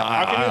 Yeah.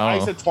 How can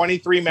you ice a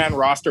 23-man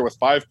roster with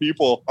 5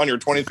 people on your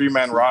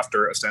 23-man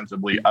roster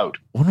ostensibly out?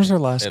 When was our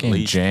last At game?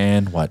 least.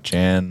 Jan?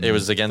 It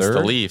was against 3rd?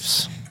 the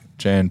Leafs.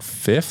 Jan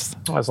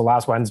 5th? That was the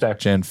last Wednesday.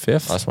 Jan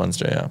 5th? Last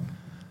Wednesday, yeah.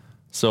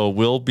 So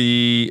we'll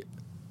be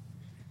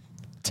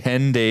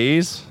 10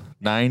 days,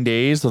 9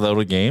 days without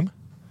a game.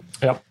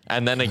 Yep.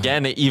 And then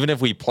again, even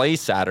if we play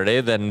Saturday,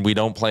 then we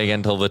don't play again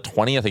until the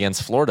 20th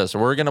against Florida. So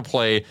we're going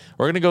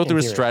to go through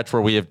a stretch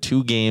where we have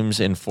 2 games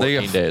in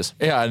 14 days.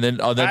 Yeah, and then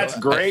That's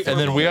great. And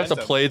then we have to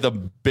play the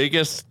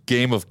biggest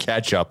game of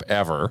catch up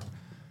ever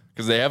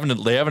because they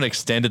haven't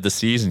extended the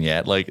season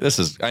yet. Like, this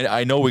is,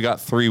 I know we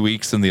got 3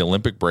 weeks in the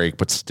Olympic break,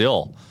 but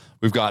still,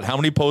 we've got how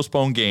many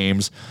postponed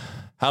games?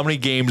 How many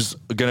games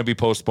are going to be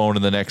postponed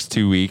in the next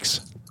 2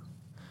 weeks?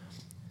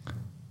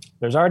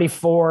 There's already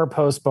 4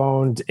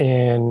 postponed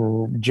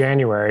in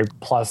January,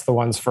 plus the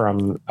ones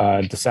from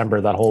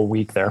December, that whole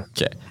week there.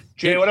 Okay.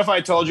 Jay, what if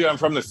I told you I'm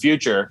from the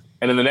future,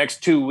 and in the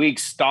next 2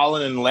 weeks,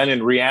 Stalin and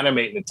Lenin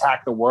reanimate and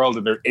attack the world,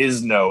 and there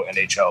is no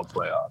NHL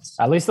playoffs?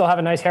 At least they'll have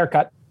a nice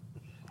haircut.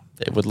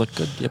 It would look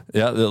good. Yep.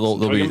 Yeah,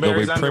 they'll be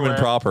prim and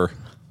proper.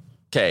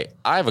 Okay,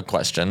 I have a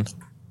question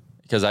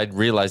because I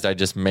realized I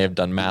just may have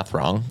done math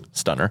wrong.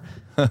 Stunner.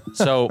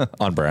 So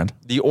on brand.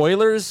 The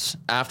Oilers,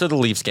 after the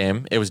Leafs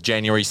game, it was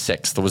January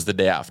 6th. It was the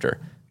day after.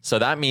 So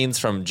that means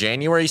from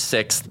January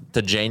 6th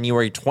to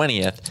January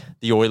 20th,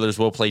 the Oilers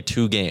will play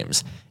 2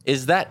 games.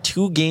 Is that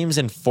 2 games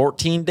in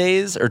 14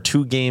 days or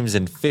 2 games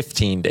in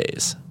 15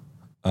 days?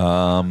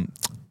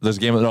 There's a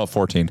game, no,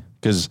 14,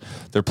 because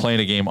they're playing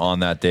a game on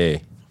that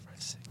day.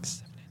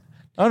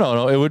 Oh,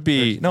 no, it would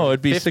be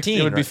 15, 16.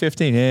 It would be right?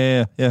 15.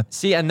 Yeah.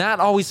 See, and that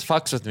always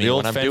fucks with me The old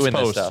when I'm fence doing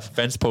post, this stuff.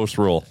 fence post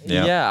rule.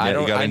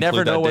 I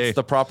never know what's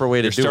the proper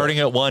way to You're do it. starting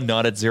at 1,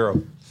 not at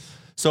 0.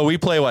 So we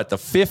play what, the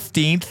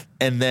 15th,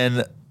 and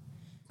then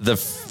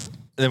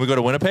then we go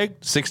to Winnipeg,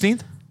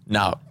 16th.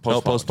 No,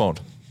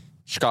 postponed.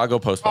 Chicago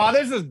postponed. Oh,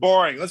 this is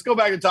boring. Let's go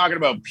back to talking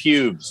about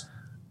pubes.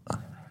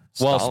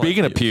 Well,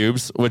 speaking of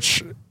pubes,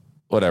 which,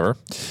 whatever,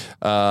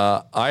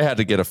 I had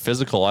to get a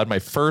physical. I had my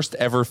first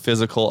ever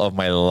physical of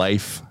my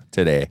life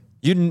today.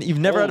 You've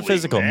never had a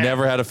physical? Man.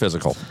 Never had a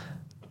physical.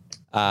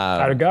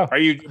 How'd it go? Are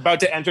you about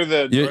to enter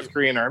the North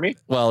Korean army?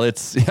 Well,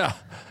 it's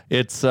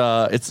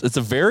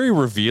a very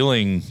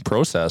revealing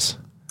process.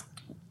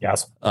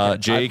 Yes.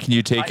 Jay, can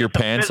you take your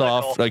pants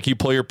off? Like you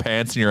pull your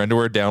pants and your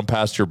underwear down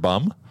past your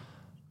bum?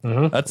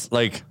 Mm-hmm. That's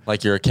like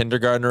you're a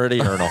kindergartner at a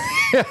urinal.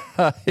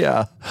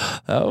 yeah.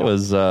 That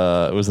was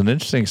it was an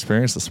interesting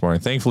experience this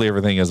morning. Thankfully,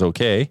 everything is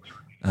okay.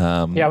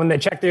 When they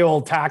check the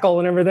old tackle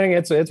and everything,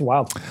 it's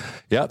wild.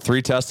 Yeah,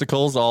 3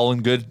 testicles, all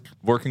in good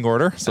working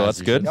order, so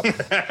that's good.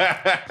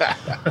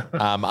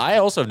 I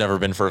also have never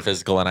been for a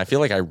physical, and I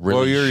feel like I really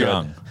Well, you're should.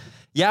 young.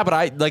 Yeah, but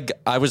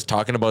I was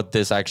talking about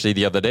this actually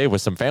the other day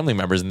with some family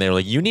members, and they were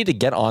like, "You need to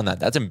get on that.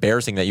 That's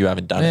embarrassing that you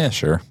haven't done Yeah, it."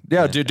 sure.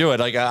 Yeah, do it.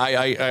 Like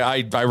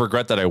I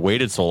regret that I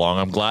waited so long.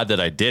 I'm glad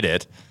that I did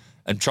it.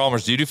 And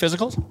Chalmers, do you do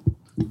physicals?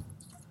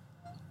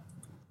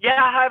 Yeah,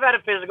 I've had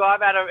a physical.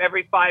 I've had it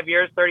every 5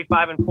 years,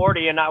 35 and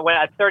 40. And when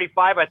at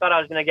 35, I thought I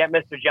was going to get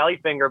Mr.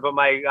 Jellyfinger, but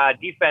my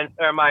defense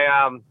or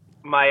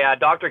my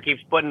doctor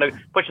keeps pushing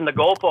the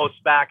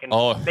goalposts back and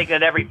making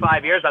it every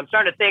 5 years. I'm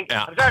starting to think.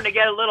 I'm starting to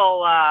get a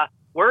little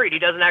worried he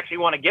doesn't actually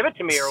want to give it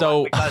to me or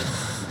what,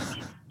 because.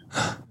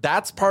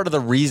 That's part of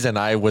the reason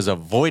I was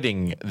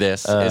avoiding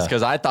this is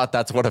because I thought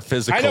that's what a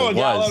physical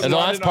was. And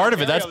that's part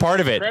of it. That's part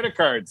of it. Credit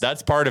cards.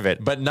 That's part of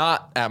it. But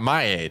not at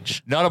my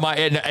age. Not at my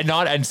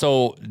and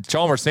so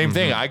Chalmers, same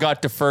thing. I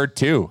got deferred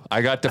too.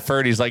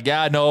 He's like,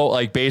 yeah, no,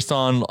 like based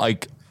on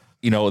like,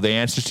 you know, the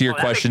answers to your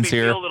questions makes me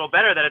here. Feel a little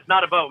better that it's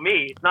not about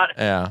me. It's not.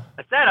 Yeah.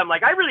 I said, I'm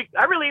like, I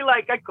really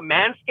like. I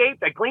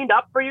manscaped. I cleaned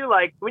up for you.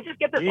 Like, can we just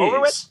get this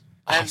over with?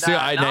 And, See,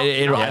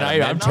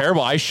 I'm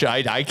terrible. I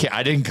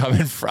didn't come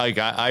in.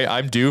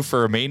 I'm due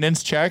for a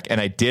maintenance check,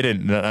 and I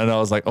didn't. And I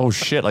was like, oh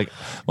shit! Like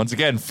once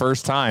again,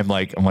 first time.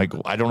 Like I'm like,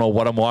 I don't know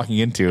what I'm walking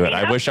into, and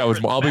I wish I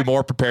was. I'll be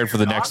more prepared for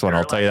the next one.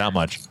 I'll tell you that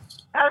much.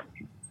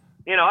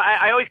 You know,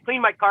 I always clean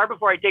my car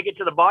before I take it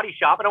to the body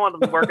shop. I don't want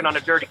them working on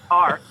a dirty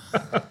car. So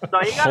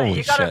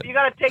you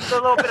gotta take a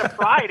little bit of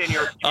pride in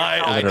your.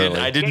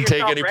 I didn't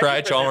take any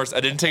pride, Chalmers.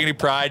 I didn't take any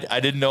pride. I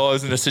didn't know I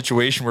was in a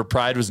situation where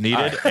pride was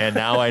needed, and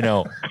now I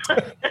know. All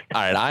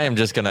right, I am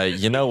just gonna.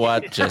 You know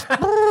what? Just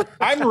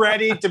I'm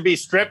ready to be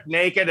stripped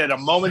naked at a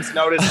moment's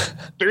notice,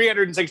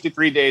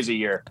 363 days a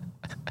year.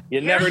 You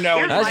never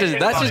know. That's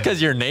just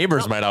because your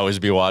neighbors might always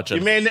be watching.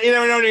 You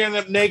never know when you're gonna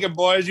end up naked,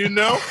 boys. You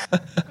know.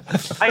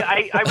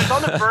 I was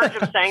on the verge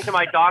of saying to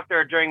my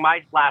doctor during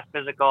my last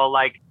physical,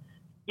 like,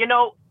 you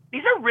know,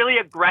 these are really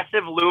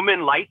aggressive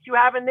lumen lights you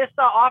have in this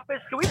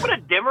office. Can we put a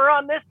dimmer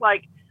on this?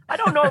 Like, I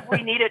don't know if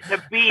we need it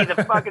to be the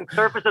fucking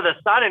surface of the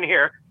sun in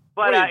here,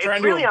 but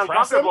it's really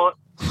uncomfortable.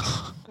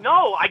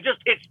 No,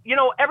 it's, you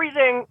know,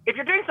 everything. If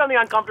you're doing something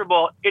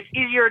uncomfortable, it's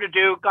easier to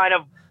do kind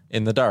of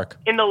in the dark,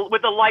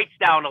 with the lights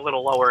down a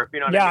little lower. If you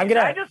know what I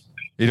mean.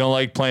 You don't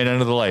like playing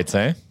under the lights,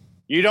 eh?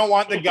 You don't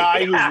want the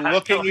guy who's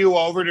looking you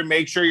over to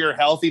make sure you're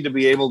healthy to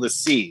be able to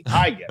see.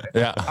 I get it.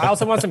 Yeah. I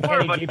also want some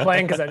KDG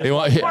playing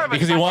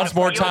because he wants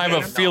more time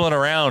of feeling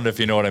around, if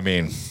you know what I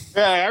mean.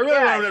 Yeah, I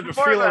really want him to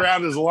feel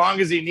around as long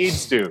as he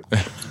needs to.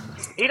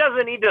 He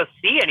doesn't need to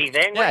see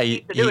anything. What he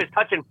needs to do is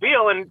touch and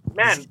feel, and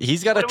man,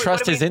 he's got to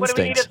trust his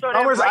instincts.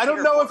 I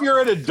don't know if you're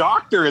a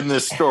doctor in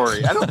this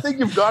story. I don't think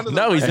you've gone to the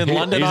No, he's in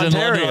London,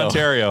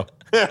 Ontario.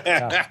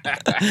 Yeah.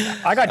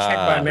 I got checked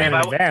by a man in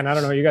a van. I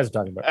don't know what you guys are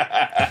talking about.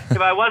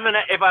 If I wasn't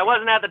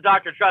at the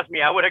doctor, trust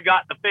me, I would have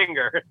got the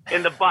finger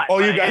in the butt. Oh,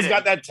 you guys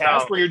got that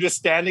test where you're just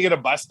standing at a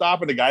bus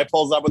stop and a guy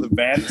pulls up with a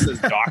van that says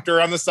doctor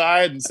on the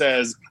side and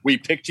says, "We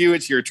picked you,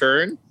 it's your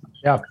turn."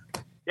 Yeah.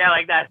 Yeah,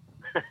 like that.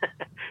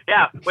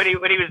 Yeah, when he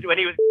was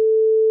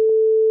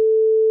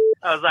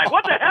I was like,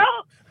 what the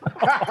hell?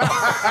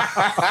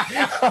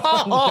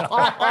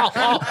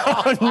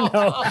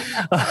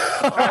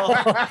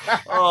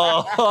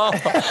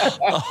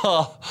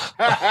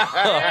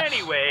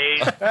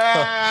 Anyways.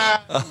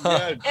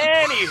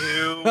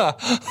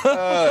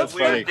 That's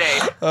weird day.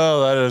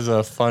 Oh, that is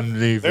a fun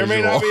visual. There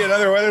may not be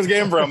another Weathers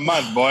game for a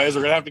month, boys.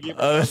 We're gonna have to keep.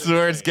 This is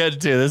where it's getting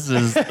to. This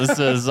is.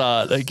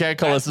 They can't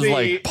call this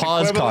like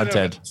pause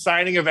content.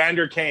 Signing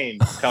Evander Kane,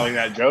 telling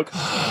that joke.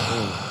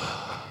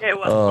 It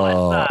was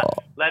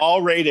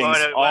all ratings,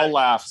 all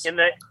laughs. In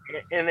the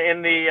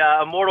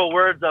immortal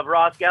words of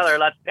Ross Geller,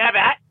 let's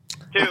pivot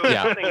to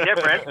something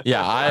different.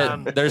 Yeah,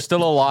 there's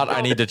still a lot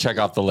I need to check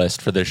off the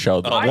list for this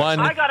show. I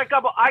got a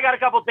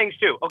couple things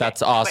too. Okay,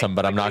 that's awesome,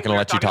 but I'm not going to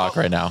let you talk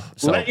right now.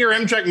 So. Let your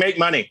M-Check make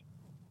money.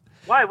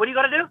 Why? What do you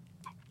got to do?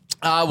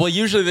 Well,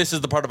 usually this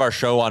is the part of our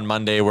show on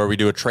Monday where we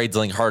do a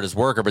TradeSlink hardest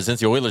worker, but since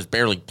the Oilers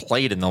barely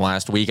played in the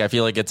last week, I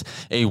feel like it's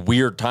a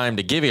weird time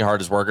to give a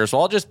hardest worker, so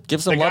I'll just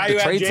give some love to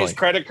TradeSlink. Jay's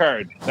credit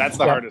card. That's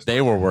the hardest.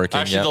 They were working.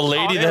 Actually, the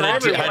lady that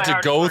had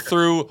to go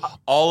through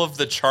all of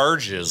the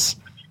charges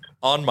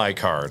on my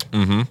card.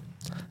 Mm-hmm.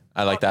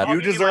 I like that.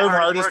 You deserve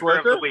hardest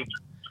worker?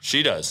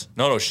 She does.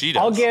 No, she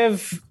does.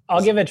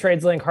 I'll give a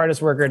TradeSlink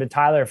hardest worker to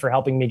Tyler for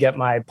helping me get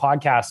my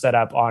podcast set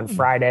up on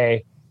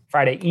Friday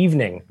Friday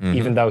evening,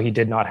 even though he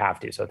did not have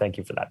to. So thank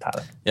you for that,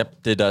 Tyler.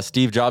 Yep. Did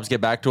Steve Jobs get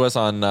back to us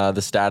on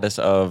the status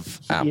of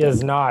Apple? He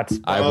is not.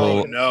 I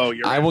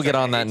will get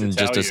on that in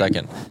just a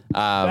second.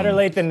 Better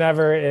late than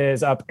never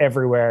is up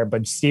everywhere,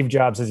 but Steve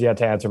Jobs has yet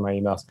to answer my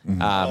emails.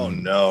 Oh,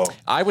 no.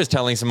 I was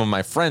telling some of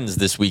my friends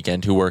this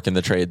weekend who work in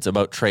the trades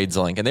about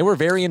TradesLink, and they were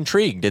very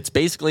intrigued. It's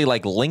basically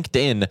like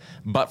LinkedIn,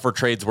 but for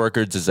trades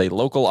workers. It's a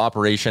local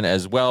operation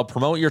as well.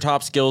 Promote your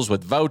top skills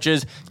with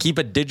vouchers. Keep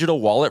a digital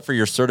wallet for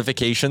your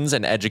certifications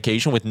and education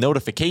with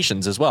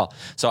notifications as well.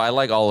 So I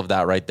like all of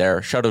that right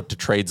there. Shout out to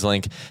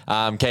TradesLink.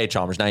 Okay,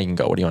 Chalmers, now you can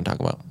go. What do you want to talk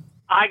about?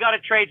 I got a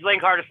TradesLink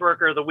Hardest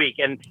Worker of the Week.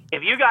 And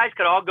if you guys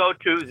could all go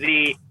to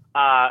the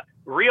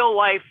real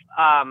life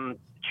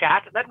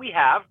chat that we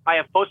have, I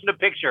have posted a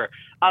picture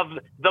of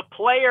the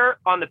player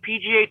on the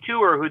PGA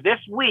Tour who this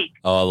week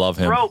I love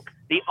him. Broke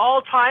the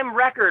all-time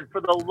record for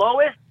the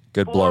lowest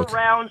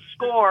four-round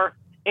score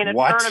in a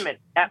tournament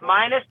at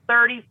minus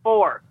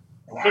 34.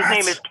 His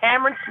name is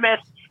Cameron Smith.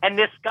 And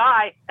this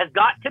guy has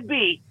got to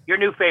be your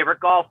new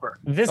favorite golfer.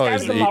 This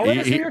guy's the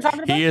lowest you're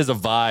talking about? He is a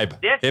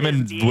vibe. Him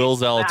and Will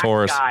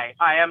Zalatoris. Guy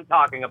I am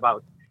talking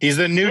about. He's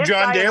the new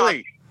John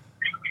Daly.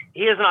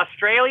 He is an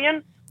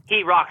Australian.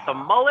 He rocks a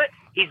mullet.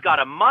 He's got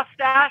a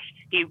mustache.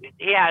 He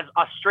has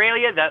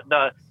Australia,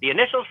 the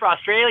initials for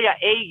Australia,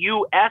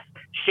 AUS,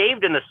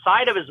 shaved in the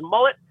side of his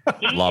mullet.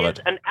 He is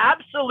an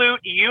absolute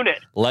unit.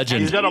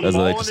 Legend. He's got a mole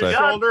on his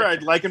shoulder.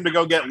 I'd like him to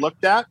go get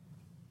looked at.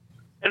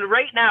 And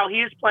right now,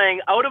 he is playing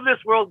out of this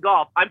world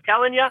golf. I'm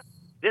telling you,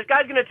 this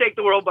guy's going to take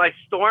the world by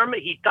storm.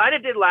 He kind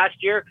of did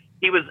last year.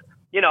 He was,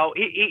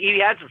 he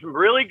had some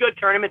really good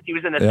tournaments. He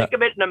was in the thick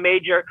of it in a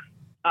major.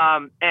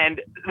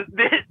 And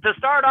to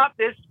start off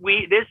this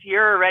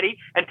year already,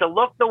 and to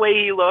look the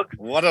way he looks.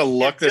 What a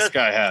look this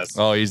guy has.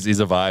 Oh, he's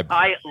a vibe.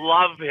 I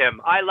love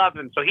him.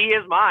 So he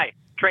is my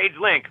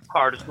TradesLink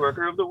Hardest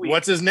Worker of the Week.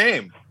 What's his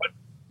name?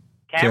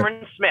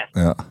 Cameron Smith.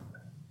 Yeah.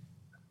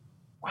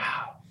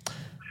 Wow.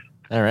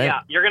 All right. Yeah,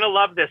 you're going to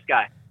love this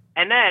guy.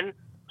 And then,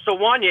 so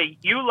Wanya,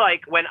 you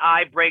like when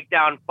I break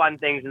down fun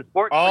things in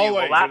sports.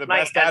 Always. You're the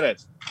best at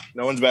it.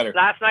 No one's better.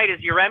 Last night, as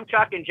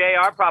Yaremchuk and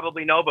JR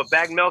probably know, but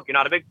Bag Milk, you're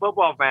not a big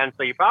football fan,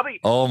 so you probably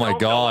don't know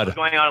what's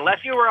going on, unless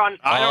you were on.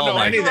 I don't know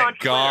anything.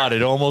 God,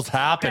 it almost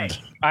happened.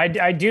 Okay.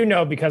 I do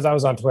know because I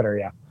was on Twitter,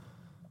 yeah.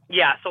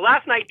 Yeah, so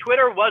last night,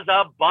 Twitter was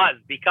a buzz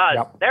because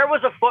there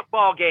was a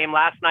football game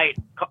last night,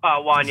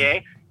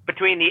 Wanya,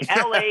 between the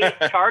LA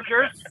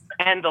Chargers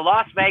and the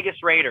Las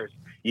Vegas Raiders.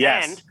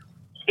 Yes. And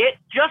it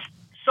just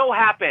so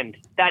happened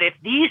that if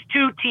these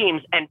two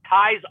teams, and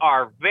ties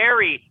are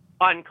very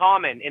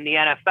uncommon in the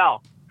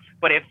NFL,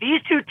 but if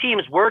these two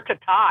teams were to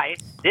tie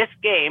this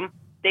game,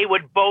 they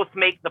would both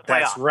make the playoffs.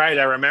 That's right.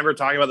 I remember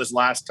talking about this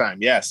last time.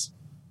 Yes.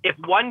 If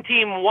one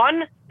team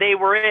won, they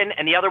were in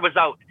and the other was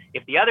out.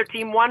 If the other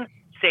team won,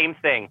 same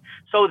thing.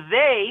 So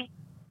they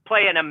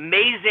play an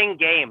amazing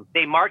game.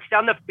 They march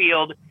down the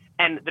field,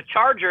 and the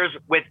Chargers,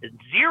 with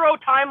 0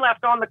 time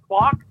left on the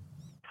clock,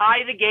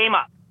 tie the game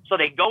up. So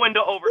they go into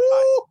overtime.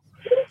 Woo!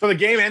 So the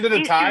game ended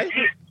a tie?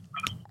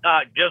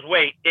 Just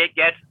wait. It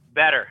gets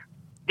better.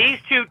 These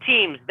two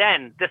teams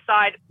then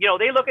decide,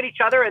 they look at each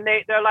other and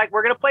they're like,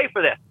 we're going to play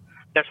for this.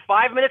 There's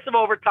 5 minutes of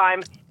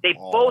overtime. They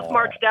both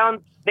march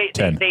down. They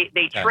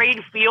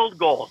trade field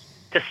goals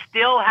to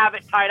still have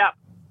it tied up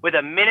with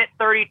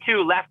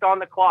 1:32 left on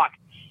the clock.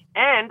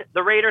 And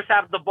the Raiders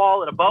have the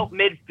ball at about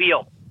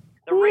midfield.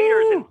 The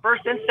Raiders in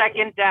first and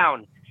second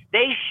down,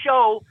 they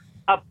show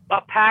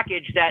a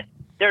package that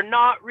they're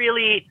not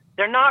really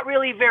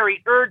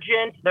very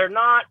urgent. They're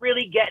not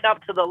really getting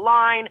up to the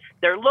line.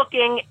 They're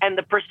looking, and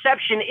the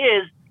perception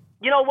is,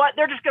 you know what?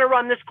 They're just going to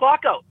run this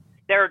clock out.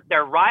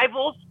 They're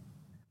rivals,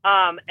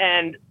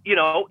 and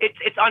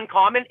it's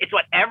uncommon. It's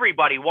what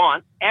everybody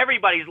wants.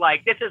 Everybody's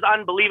like, this is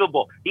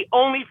unbelievable. The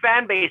only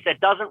fan base that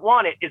doesn't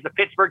want it is the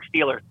Pittsburgh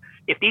Steelers.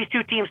 If these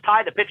two teams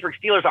tie, the Pittsburgh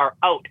Steelers are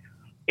out.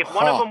 If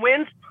one of them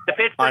wins, the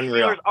Pittsburgh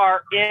Steelers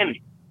are in.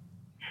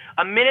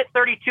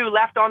 1:32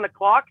 left on the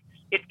clock.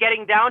 It's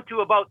getting down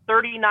to about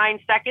 39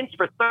 seconds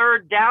for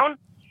third down.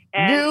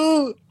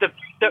 And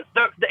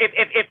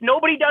if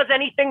nobody does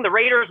anything, the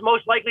Raiders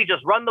most likely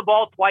just run the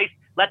ball twice,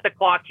 let the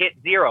clock hit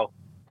 0.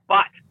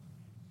 But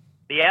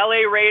the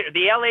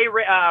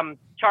LA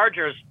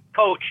Chargers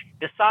coach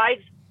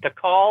decides to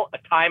call a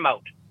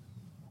timeout.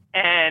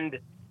 And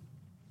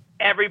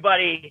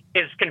everybody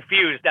is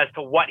confused as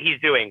to what he's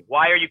doing.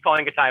 Why are you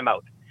calling a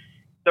timeout?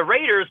 The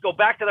Raiders go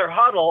back to their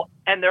huddle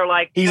and they're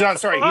like, he's on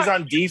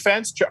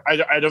defense.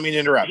 I don't mean to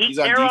interrupt. He's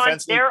on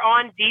defense. They're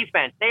on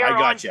defense. They are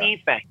on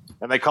defense.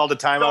 And they called a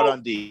timeout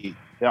on D.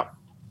 Yeah.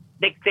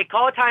 They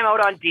call a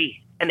timeout on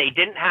D, and they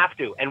didn't have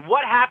to. And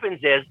what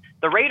happens is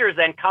the Raiders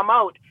then come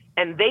out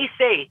and they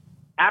say,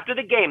 after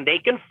the game, they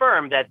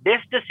confirm that this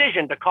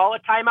decision to call a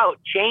timeout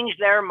changed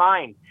their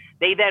mind.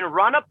 They then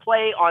run a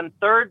play on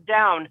third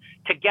down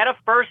to get a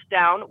first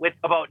down with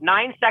about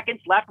 9 seconds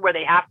left, where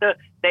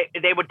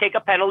they would take a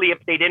penalty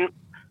if they didn't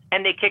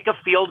and they kick a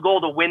field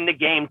goal to win the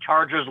game.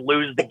 Chargers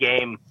lose the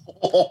game.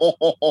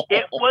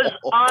 It was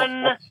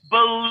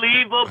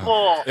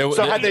unbelievable.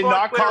 So had they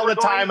not called a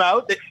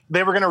timeout,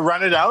 they were going to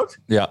run it out?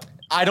 Yeah.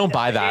 I don't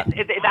buy that.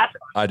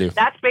 I do.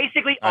 That's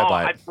basically.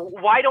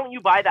 Why don't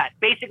you buy that?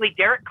 Basically,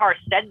 Derek Carr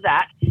said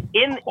that.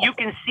 You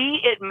can see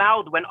it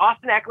mouthed when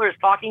Austin Eckler is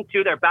talking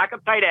to their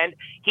backup tight end.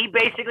 He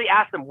basically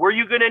asked them, "Were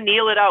you going to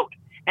kneel it out?"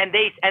 And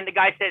the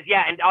guy says,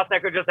 "Yeah." And Austin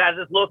Eckler just has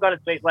this look on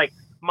his face, like,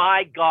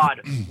 "My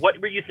God, what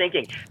were you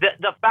thinking?"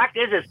 The fact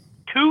is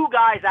two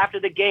guys after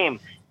the game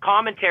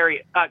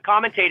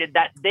commentated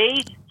that they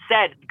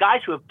said,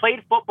 guys who have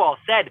played football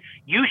said,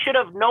 you should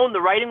have known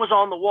the writing was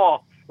on the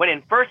wall. When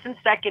in first and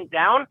second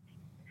down,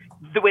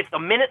 with a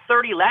minute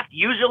 30 left,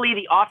 usually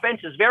the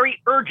offense is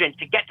very urgent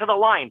to get to the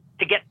line,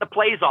 to get the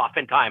plays off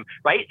in time,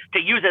 right? To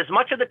use as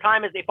much of the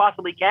time as they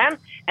possibly can.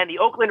 And the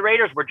Oakland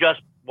Raiders were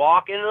just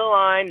walking to the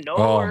line, no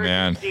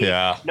urgency.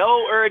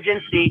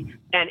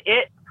 And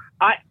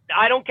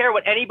I don't care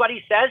what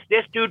anybody says.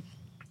 This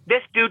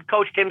dude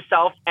coached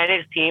himself and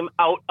his team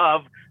out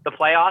of the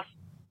playoffs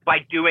by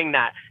doing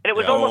that. And it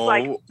was almost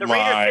like the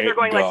Raiders are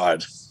going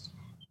like,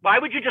 why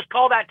would you just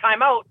call that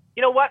timeout?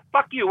 You know what?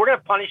 Fuck you. We're going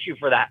to punish you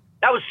for that.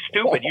 That was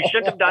stupid. You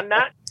shouldn't have done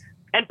that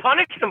and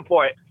punish them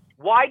for it.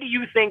 Why do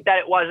you think that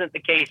it wasn't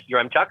the case,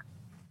 Chuck?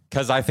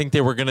 Because I think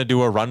they were going to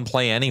do a run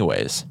play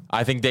anyways.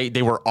 I think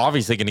they were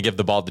obviously going to give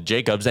the ball to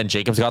Jacobs, and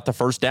Jacobs got the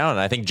first down. And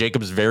I think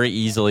Jacobs very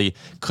easily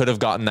could have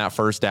gotten that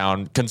first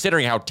down,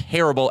 considering how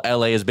terrible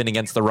LA has been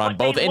against the run,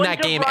 both in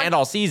that game and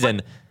all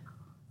season.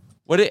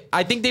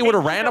 I think they would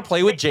have ran a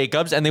play with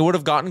Jacobs, and they would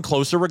have gotten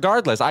closer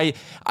regardless. I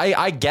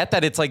get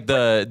that it's like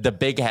the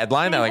big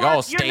headline. They're like, oh,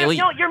 Staley.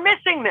 You're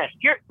missing this.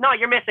 You're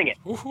missing it.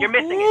 You're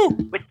missing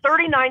it. With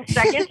 39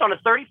 seconds on a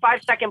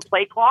 35-second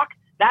play clock,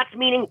 that's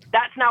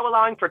now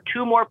allowing for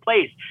 2 more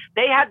plays.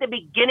 They had the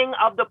beginning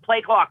of the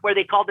play clock where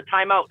they called the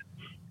timeout.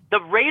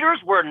 The Raiders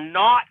were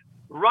not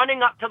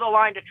running up to the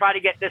line to try to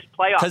get this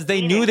playoff. Because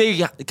they knew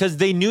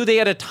they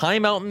had a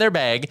timeout in their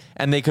bag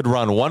and they could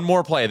run one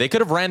more play. They could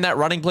have ran that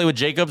running play with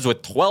Jacobs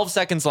with 12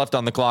 seconds left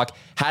on the clock,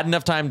 had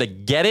enough time to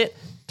get it,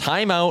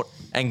 timeout,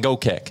 and go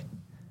kick.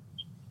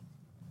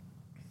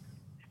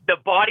 The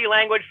body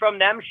language from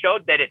them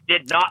showed that it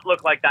did not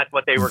look like that's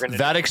what they were going to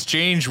do. That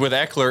exchange with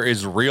Eckler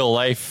is real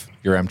life,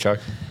 Chuck.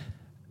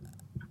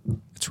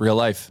 It's real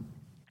life.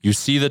 You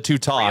see the two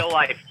talk. Real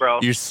life, bro.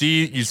 You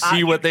see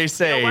what they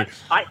say. You know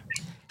what?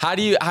 How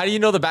do you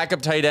know the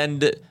backup tight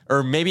end,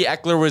 or maybe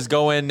Eckler was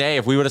going, hey,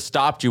 if we would have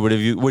stopped you,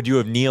 would you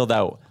have kneeled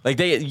out? Like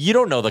you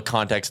don't know the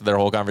context of their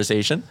whole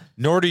conversation.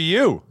 Nor do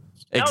you.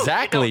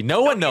 Exactly.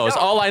 No one knows.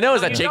 All I know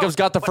is that Jacobs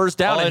got the first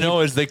down. All I know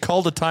is they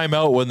called a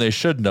timeout when they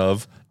shouldn't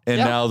have, and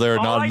now they're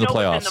not in the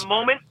playoffs.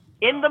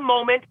 In the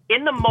moment,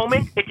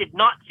 it did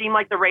not seem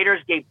like the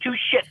Raiders gave 2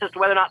 shits as to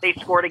whether or not they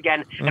scored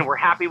again, and were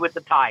happy with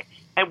the tie.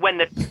 And when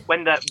the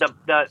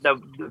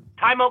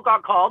timeout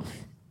got called,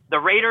 the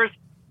Raiders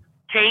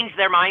changed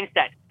their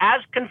mindset,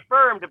 as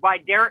confirmed by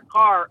Derek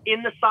Carr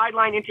in the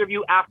sideline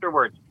interview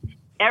afterwards.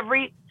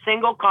 Every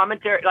single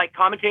commentator,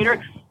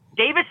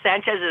 David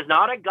Sanchez is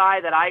not a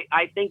guy that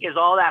I think is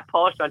all that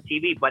polished on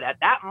TV, but at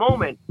that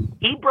moment,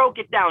 he broke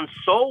it down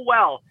so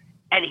well,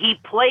 and he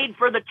played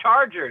for the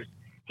Chargers.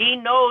 He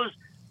knows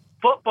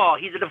football.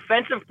 He's a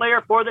defensive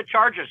player for the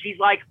Chargers. He's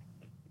like,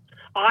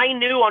 I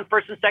knew on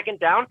first and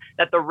second down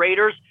that the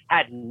Raiders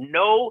had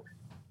no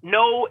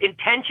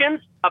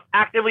intentions of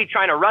actively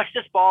trying to rush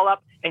this ball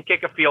up and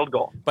kick a field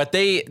goal. But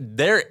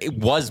there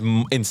was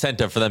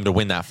incentive for them to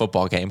win that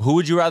football game. Who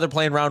would you rather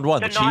play in round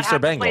 1, the Chiefs or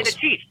Bengals? Play the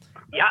Chiefs.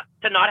 Yeah,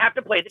 to not have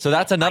to play the Chiefs. So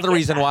that's another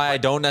reason why I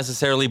don't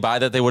necessarily buy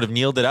that they would have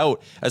kneeled it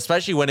out,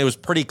 especially when it was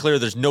pretty clear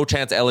there's no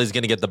chance LA is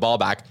going to get the ball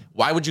back.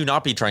 Why would you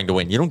not be trying to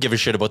win? You don't give a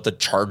shit about the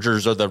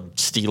Chargers or the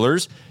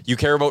Steelers. You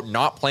care about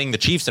not playing the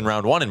Chiefs in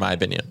round 1, in my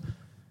opinion.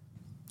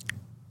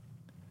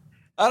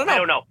 I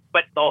don't know.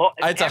 But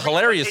it's a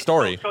hilarious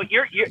story. So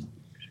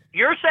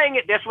you're saying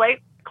it this way.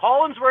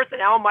 Collinsworth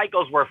and Al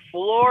Michaels were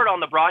floored on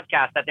the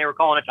broadcast that they were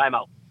calling a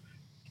timeout.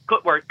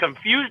 Were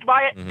confused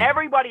by it. Mm-hmm.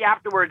 Everybody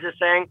afterwards is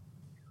saying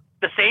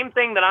the same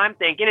thing that I'm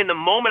thinking. In the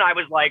moment, I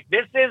was like,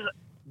 this is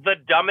the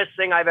dumbest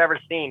thing I've ever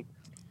seen.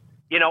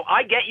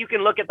 I get you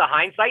can look at the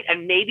hindsight,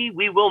 and maybe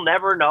we will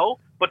never know,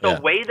 but the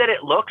way that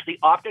it looks, the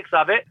optics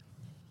of it,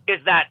 is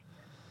that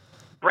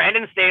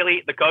Brandon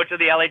Staley, the coach of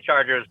the LA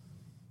Chargers,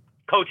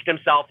 coached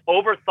himself,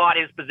 overthought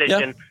his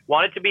position,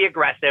 wanted to be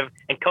aggressive,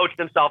 and coached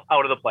himself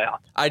out of the playoffs.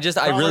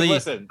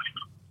 Listen.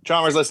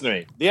 Chalmers, listen to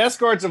me. The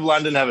Escorts of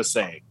London have a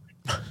saying.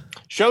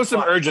 Show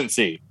some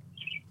urgency.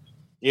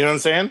 You know what I'm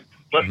saying?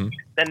 But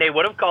then they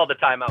would have called the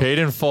timeout. Paid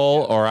in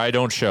full, or I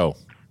don't show.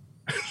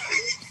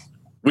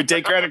 We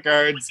take credit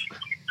cards.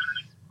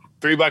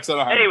 $3 on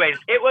a hundred. Anyways,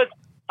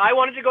 I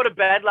wanted to go to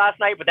bed last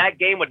night, but that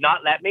game would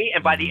not let me.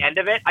 And by the end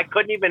of it, I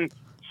couldn't even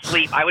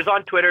sleep. I was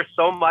on Twitter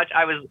so much.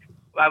 I was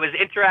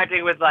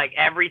interacting with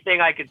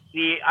everything I could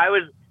see.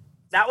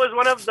 That was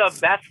one of the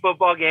best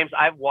football games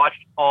I've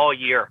watched all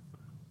year.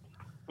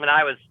 And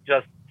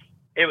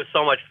it was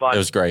so much fun. It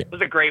was great. It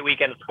was a great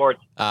weekend of sports.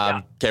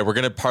 Okay, we're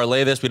going to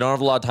parlay this. We don't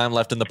have a lot of time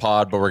left in the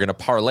pod, but we're going to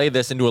parlay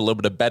this into a little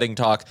bit of betting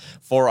talk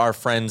for our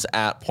friends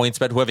at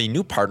PointsBet, who have a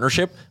new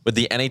partnership with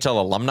the NHL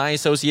Alumni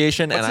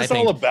Association. What's this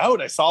all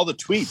about? I saw the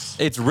tweets.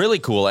 It's really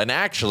cool. And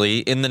actually,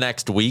 in the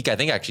next week, I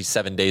think actually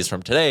 7 days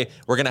from today,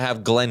 we're going to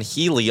have Glenn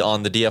Healy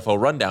on the DFO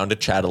Rundown to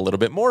chat a little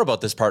bit more about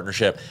this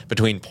partnership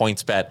between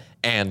PointsBet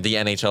and the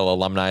NHL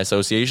Alumni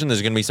Association.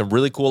 There's going to be some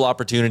really cool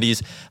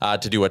opportunities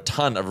to do a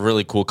ton of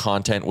really cool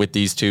content with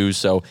these two.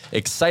 So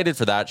excited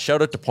for that.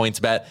 Shout out to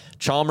PointsBet.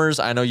 Chalmers,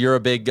 I know you're a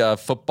big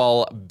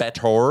football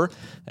bettor,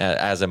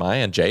 as am I,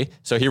 and Jay.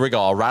 So here we go.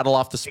 I'll rattle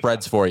off the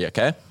spreads for you,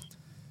 okay?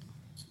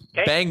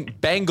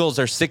 Bengals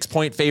are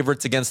 6-point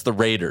favorites against the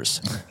Raiders.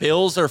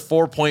 Bills are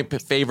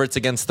 4-point favorites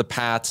against the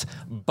Pats.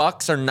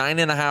 Bucks are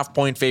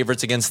 9.5-point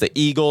favorites against the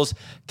Eagles.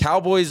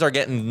 Cowboys are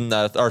getting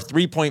are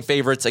 3-point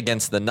favorites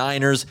against the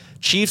Niners.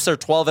 Chiefs are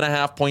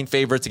 12.5-point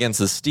favorites against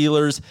the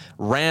Steelers.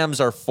 Rams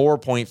are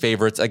 4-point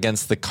favorites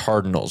against the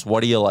Cardinals.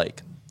 What do you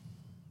like?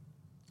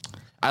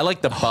 I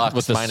like the Bucks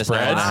with the minus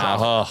spread.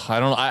 9.5.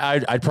 I don't.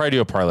 I'd probably do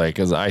a parlay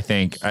because I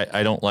think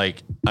I don't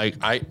like.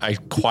 I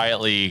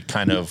quietly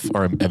kind of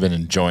have been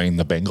enjoying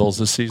the Bengals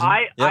this season.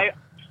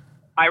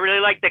 I really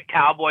like the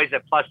Cowboys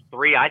at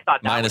 +3. I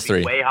thought that minus would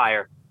be 3. way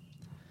higher.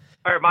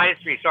 Or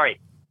 -3.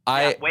 Sorry.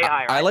 Way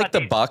higher. I like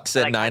the Bucks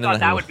at 9.5.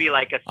 That would be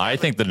like a. I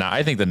think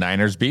the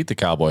Niners beat the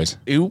Cowboys.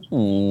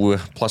 Ooh,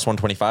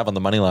 +125 on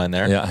the money line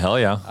there. Yeah, hell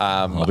yeah.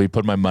 I'll be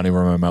putting my money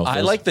where my mouth is.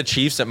 I like the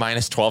Chiefs at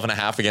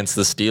 -12.5 against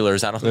the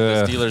Steelers. I don't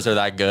think the Steelers are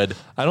that good.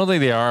 I don't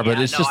think they are, but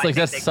it's just like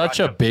that's such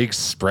a big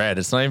spread.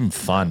 It's not even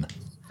fun.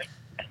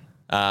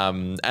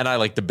 And I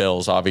like the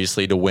Bills,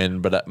 obviously, to win,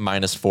 but at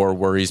 -4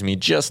 worries me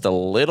just a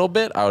little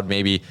bit. I would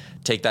maybe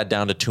take that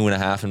down to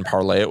 2.5 and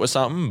parlay it with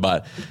something,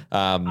 but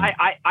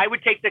I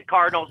would take the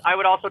Cardinals. I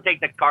would also take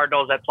the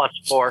Cardinals at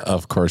 +4.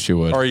 Of course you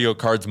would. Or you go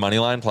Cards money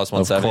line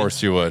 +170. Of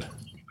course you would. Do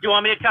you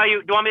want me to tell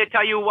you? Do you want me to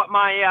tell you what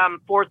my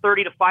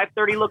 4:30 to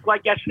 5:30 looked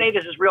like yesterday?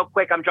 This is real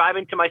quick. I'm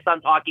driving to my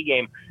son's hockey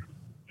game.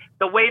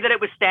 The way that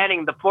it was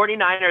standing, the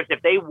 49ers,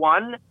 if they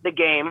won the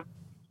game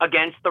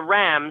against the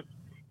Rams,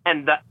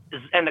 and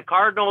the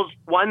Cardinals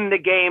won the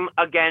game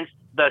against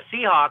the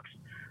Seahawks,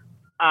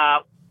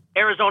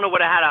 Arizona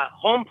would have had a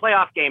home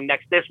playoff game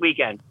this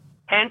weekend.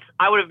 Hence,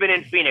 I would have been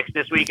in Phoenix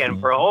this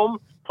weekend for a home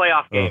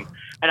playoff game.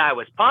 And I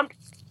was pumped.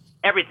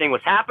 Everything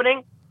was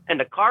happening. And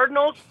the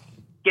Cardinals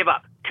give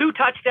up 2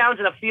 touchdowns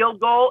and a field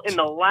goal in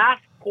the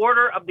last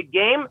quarter of the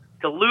game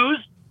to lose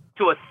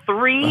to a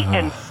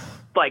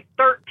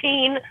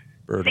 3-13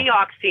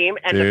 Seahawks team,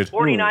 and the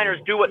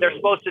 49ers do what they're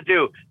supposed to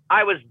do.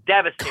 I was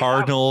devastated.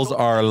 Cardinals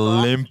are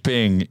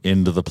limping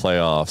into the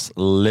playoffs.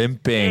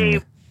 Limping.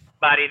 Hey,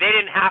 buddy, they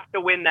didn't have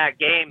to win that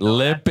game.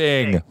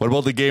 Limping. What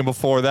about the game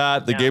before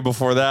that? The game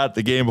before that?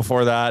 The game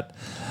before that?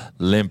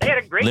 Limp. They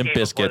had a great Limp game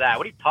Biscuit. before that.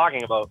 What are you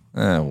talking about?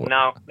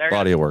 No,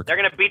 body of work. They're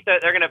gonna beat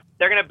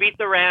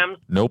the Rams.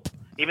 Nope.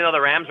 Even though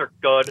the Rams are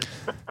good.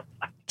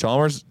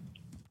 Chalmers,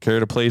 care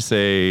to place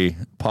a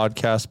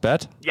podcast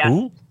bet? Yes.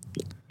 Ooh.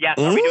 Yes.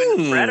 Are we doing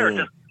the spread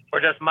or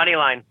just money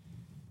line?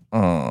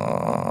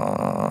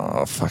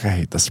 Oh, fuck! I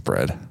hate the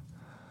spread.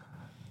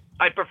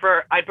 I'd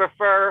prefer.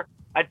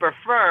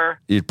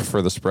 You'd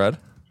prefer the spread?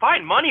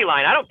 Fine, money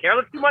line. I don't care.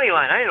 Let's do money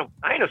line. I ain't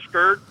no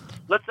scared.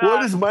 Let's.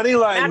 What does money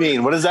line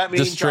mean? What does that mean?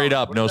 Just straight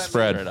up, no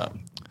spread.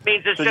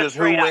 Means it's So just just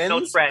who straight up, wins?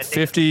 no spread.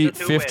 50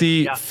 Just who wins.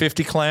 Yeah.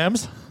 50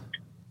 clams?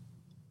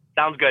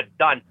 Sounds good.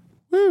 Done.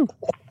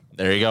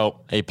 There you go.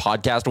 A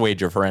podcast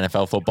wager for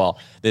NFL football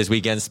this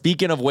weekend.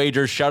 Speaking of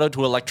wagers, shout out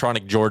to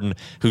Electronic Jordan,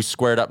 who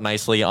squared up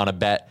nicely on a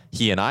bet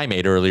he and I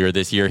made earlier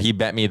this year. He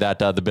bet me that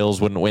the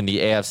Bills wouldn't win the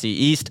AFC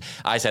East.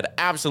 I said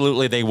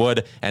absolutely they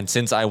would. And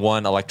since I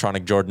won,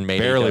 Electronic Jordan made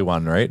Barely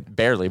won, right?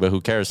 Barely, but who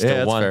cares? Still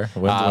that's won. fair.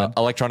 Win's a win.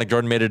 Electronic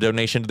Jordan made a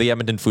donation to the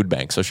Edmonton Food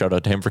Bank. So shout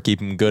out to him for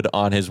keeping good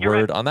on his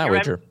word on that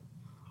wager.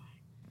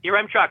 Your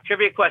M-Truck,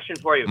 trivia question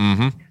for you.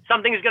 Mm-hmm.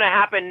 Something is going to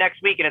happen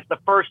next week, and it's the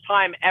first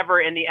time ever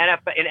in the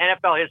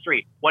NFL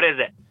history. What is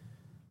it?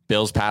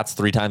 Bills Pats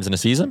 3 times in a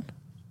season?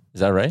 Is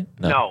that right?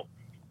 No.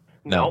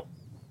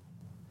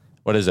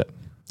 What is it?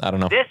 I don't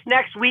know. This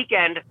next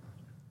weekend,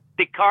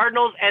 the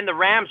Cardinals and the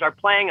Rams are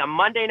playing a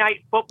Monday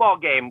night football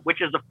game,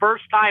 which is the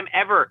first time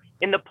ever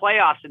in the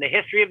playoffs in the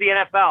history of the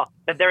NFL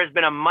that there has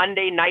been a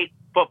Monday night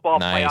football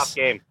playoff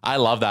game. I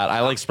love that.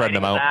 I like spreading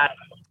them out.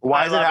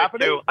 Why is it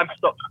happening?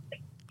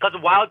 Because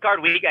of wild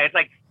card weekend. It's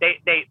like they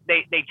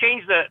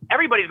changed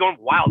everybody's going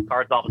wild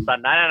cards all of a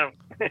sudden. I don't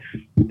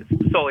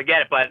totally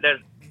get it, but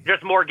there's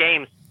just more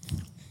games.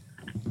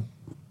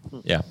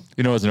 Yeah.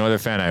 You know, as another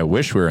fan, I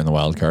wish we were in the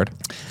wild card.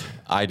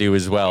 I do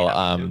as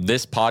well.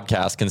 This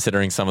podcast,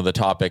 considering some of the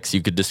topics,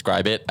 you could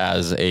describe it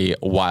as a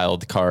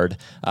wild card.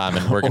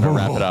 And we're going to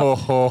wrap it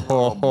up.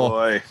 Oh,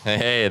 boy.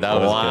 Hey, that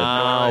was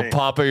Wow. good.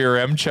 Papa, your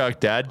M-Chuck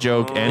dad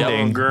joke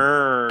ending.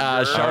 Shout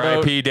out,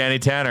 R.I.P. Danny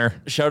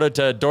Tanner. shout out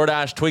to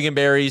DoorDash, Twig and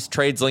Berries,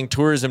 TradesLink,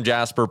 Tourism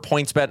Jasper,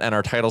 PointsBet, and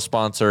our title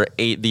sponsor,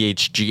 the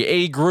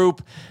HGA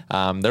Group.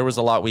 There was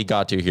a lot we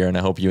got to here, and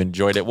I hope you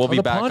enjoyed it. We'll be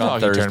the back Pond on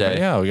Hockey Thursday.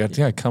 tournament.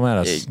 Yeah, come at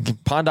us.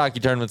 Pond Hockey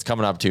Tournament's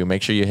coming up, too.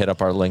 Make sure you hit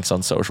up our links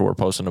on social. We're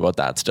posting about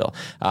that still.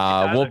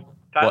 Tyler.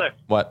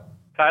 What?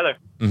 Tyler.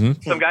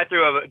 Mm-hmm. Some guy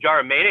threw a jar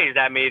of mayonnaise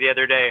at me the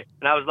other day,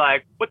 and I was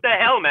like, "What the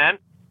hell, man?"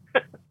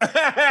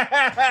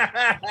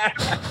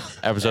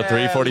 Episode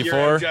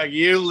 344.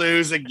 You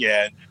lose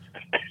again.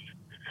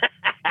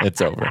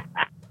 It's over.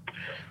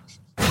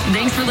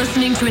 Thanks for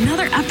listening to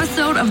another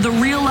episode of the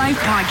Real Life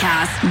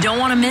Podcast. Don't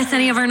want to miss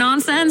any of our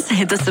nonsense?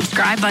 Hit the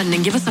subscribe button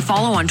and give us a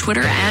follow on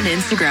Twitter and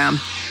Instagram.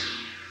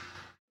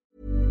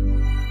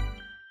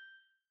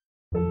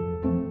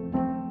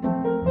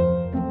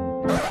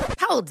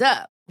 Hold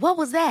up. What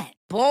was that?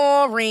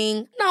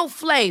 Boring. No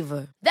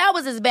flavor. That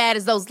was as bad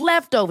as those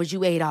leftovers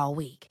you ate all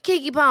week.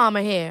 Keke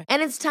Palmer here,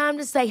 and it's time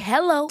to say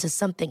hello to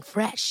something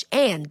fresh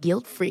and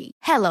guilt-free.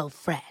 Hello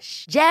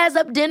Fresh. Jazz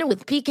up dinner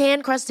with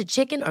pecan-crusted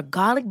chicken or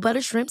garlic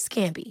butter shrimp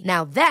scampi.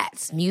 Now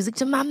that's music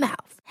to my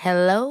mouth.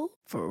 Hello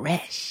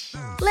Fresh.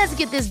 Let's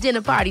get this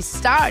dinner party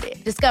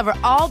started. Discover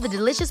all the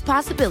delicious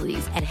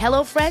possibilities at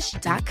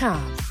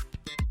hellofresh.com.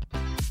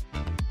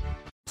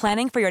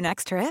 Planning for your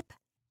next trip?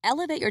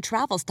 Elevate your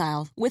travel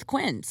style with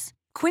Quince.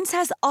 Quince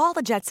has all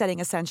the jet-setting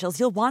essentials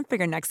you'll want for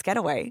your next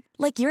getaway,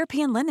 like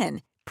European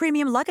linen,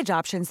 premium luggage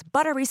options,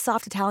 buttery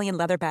soft Italian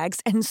leather bags,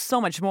 and so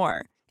much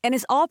more. And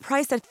is all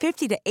priced at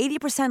 50 to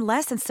 80%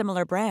 less than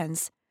similar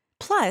brands.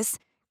 Plus,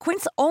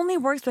 Quince only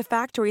works with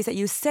factories that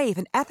use safe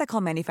and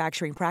ethical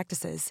manufacturing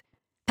practices.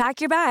 Pack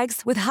your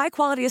bags with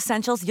high-quality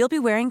essentials you'll be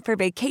wearing for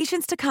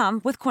vacations to come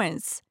with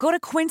Quince. Go to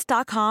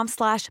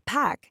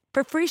quince.com/pack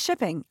for free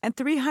shipping and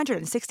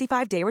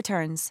 365-day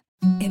returns.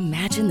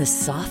 Imagine the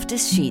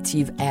softest sheets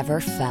you've ever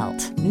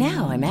felt.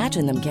 Now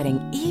imagine them getting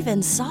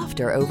even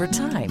softer over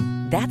time.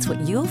 That's what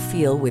you'll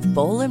feel with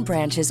Boll &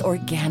 Branch's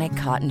organic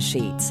cotton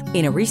sheets.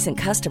 In a recent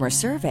customer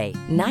survey,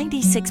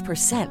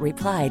 96%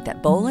 replied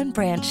that Boll &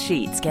 Branch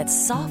sheets get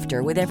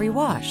softer with every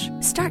wash.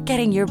 Start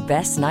getting your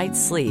best night's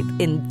sleep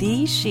in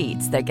these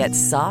sheets that get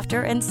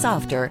softer and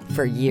softer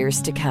for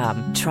years to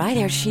come. Try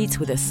their sheets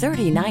with a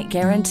 30-night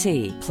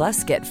guarantee.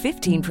 Plus, get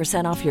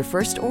 15% off your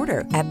first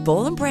order at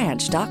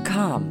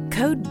bollandbranch.com.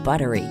 Code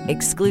BUTTERY.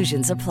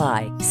 Exclusions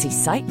apply. See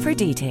site for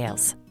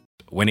details.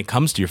 When it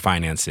comes to your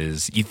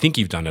finances, you think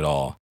you've done it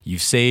all.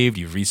 You've saved,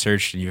 you've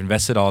researched, and you've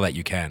invested all that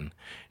you can.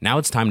 Now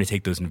it's time to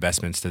take those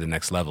investments to the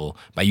next level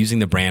by using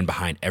the brand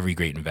behind every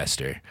great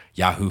investor,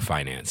 Yahoo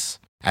Finance.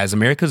 As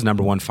America's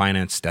 #1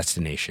 finance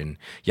destination,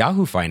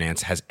 Yahoo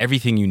Finance has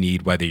everything you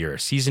need, whether you're a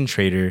seasoned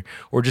trader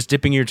or just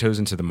dipping your toes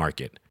into the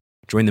market.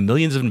 Join the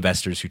millions of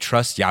investors who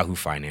trust Yahoo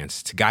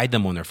Finance to guide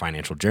them on their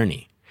financial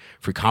journey.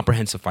 For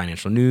comprehensive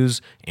financial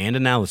news and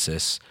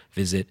analysis,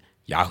 visit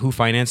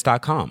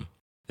yahoofinance.com,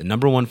 the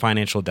 #1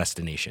 financial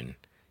destination,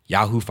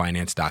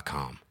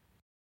 yahoofinance.com.